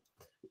same.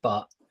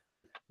 But,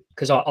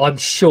 because I'm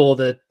sure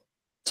the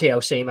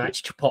TLC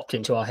match popped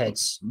into our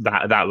heads.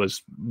 That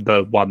was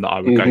the one that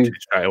I would go to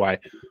straight away.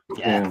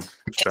 Yeah.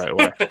 Straight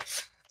away.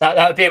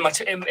 that would be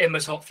in my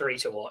top 3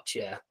 to watch,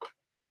 yeah.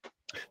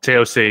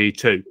 TLC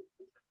 2.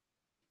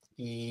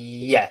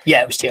 Yeah,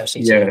 it was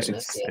TLC 2, wasn't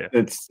it? Yeah.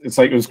 It's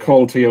like it was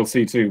called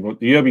TLC 2, but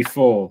the year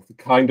before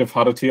kind of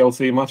had a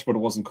TLC match, but it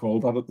wasn't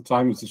called that at the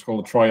time. It was just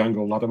called a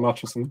triangle ladder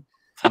match or something.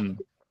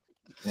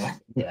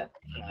 Yeah,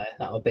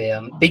 that would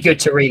be good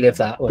to relive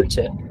that, wouldn't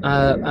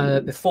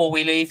it? Before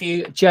we leave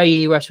you,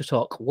 JE Wrestle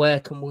Talk, where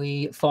can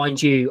we find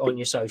you on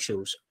your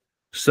socials?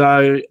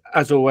 So,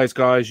 as always,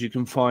 guys, you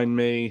can find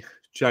me,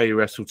 JE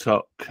Wrestle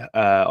Talk,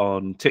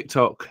 on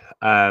TikTok.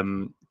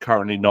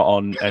 Currently not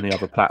on any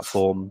other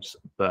platforms,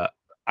 but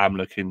I'm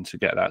looking to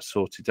get that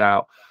sorted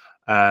out.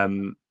 I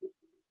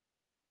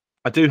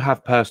do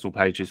have personal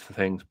pages for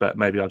things, but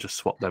maybe I'll just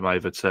swap them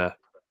over to,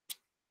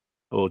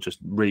 or just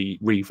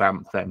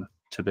revamp them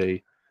to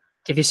be.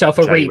 Give yourself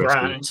a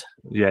rebrand.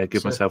 Yeah,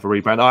 give myself a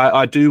rebrand.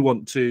 I do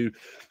want to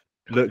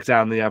look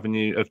down the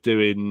avenue of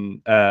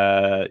doing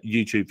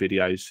YouTube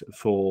videos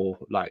for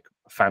like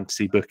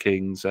fantasy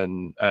bookings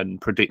and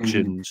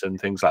predictions and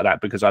things like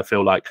that, because I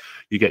feel like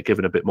you get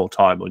given a bit more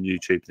time on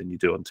YouTube than you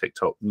do on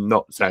TikTok.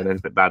 Not saying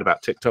anything bad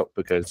about TikTok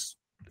because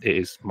it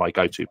is my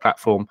go-to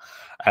platform,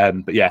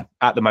 but yeah,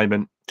 at the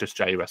moment just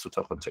Jay Wrestle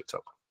Talk on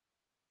TikTok.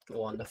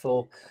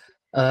 Wonderful.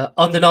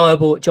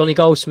 Undeniable Johnny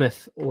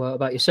Goldsmith. What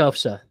about yourself,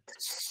 sir?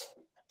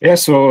 Yeah,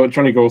 so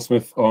Johnny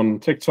Goldsmith on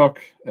TikTok,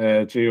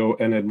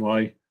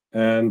 GONNY,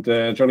 and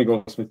Johnny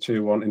Goldsmith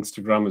 2 on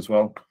Instagram as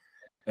well.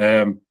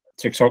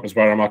 TikTok is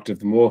where I'm active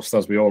the most,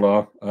 as we all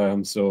are.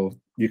 So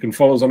you can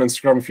follow us on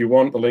Instagram if you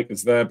want. The link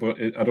is there, but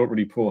I don't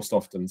really post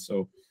often.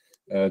 So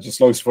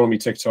just loads for me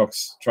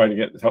TikToks, trying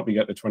to help me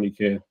get to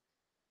 20K,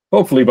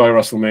 hopefully by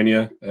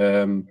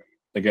WrestleMania.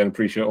 Again,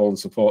 appreciate all the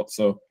support.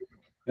 So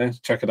yeah,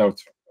 check it out.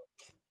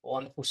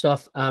 Wonderful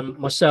stuff.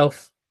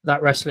 Myself,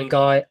 That Wrestling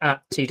Guy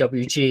at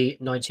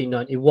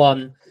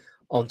TWG1991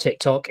 on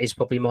TikTok is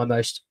probably my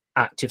most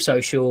active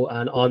social,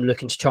 and I'm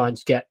looking to try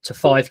and get to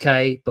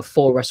 5K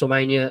before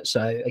WrestleMania.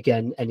 So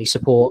again, any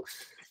support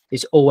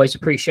is always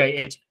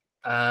appreciated.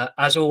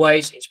 As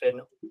always, it's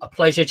been a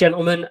pleasure,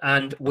 gentlemen,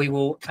 and we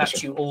will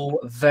catch you all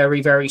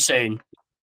very, very soon.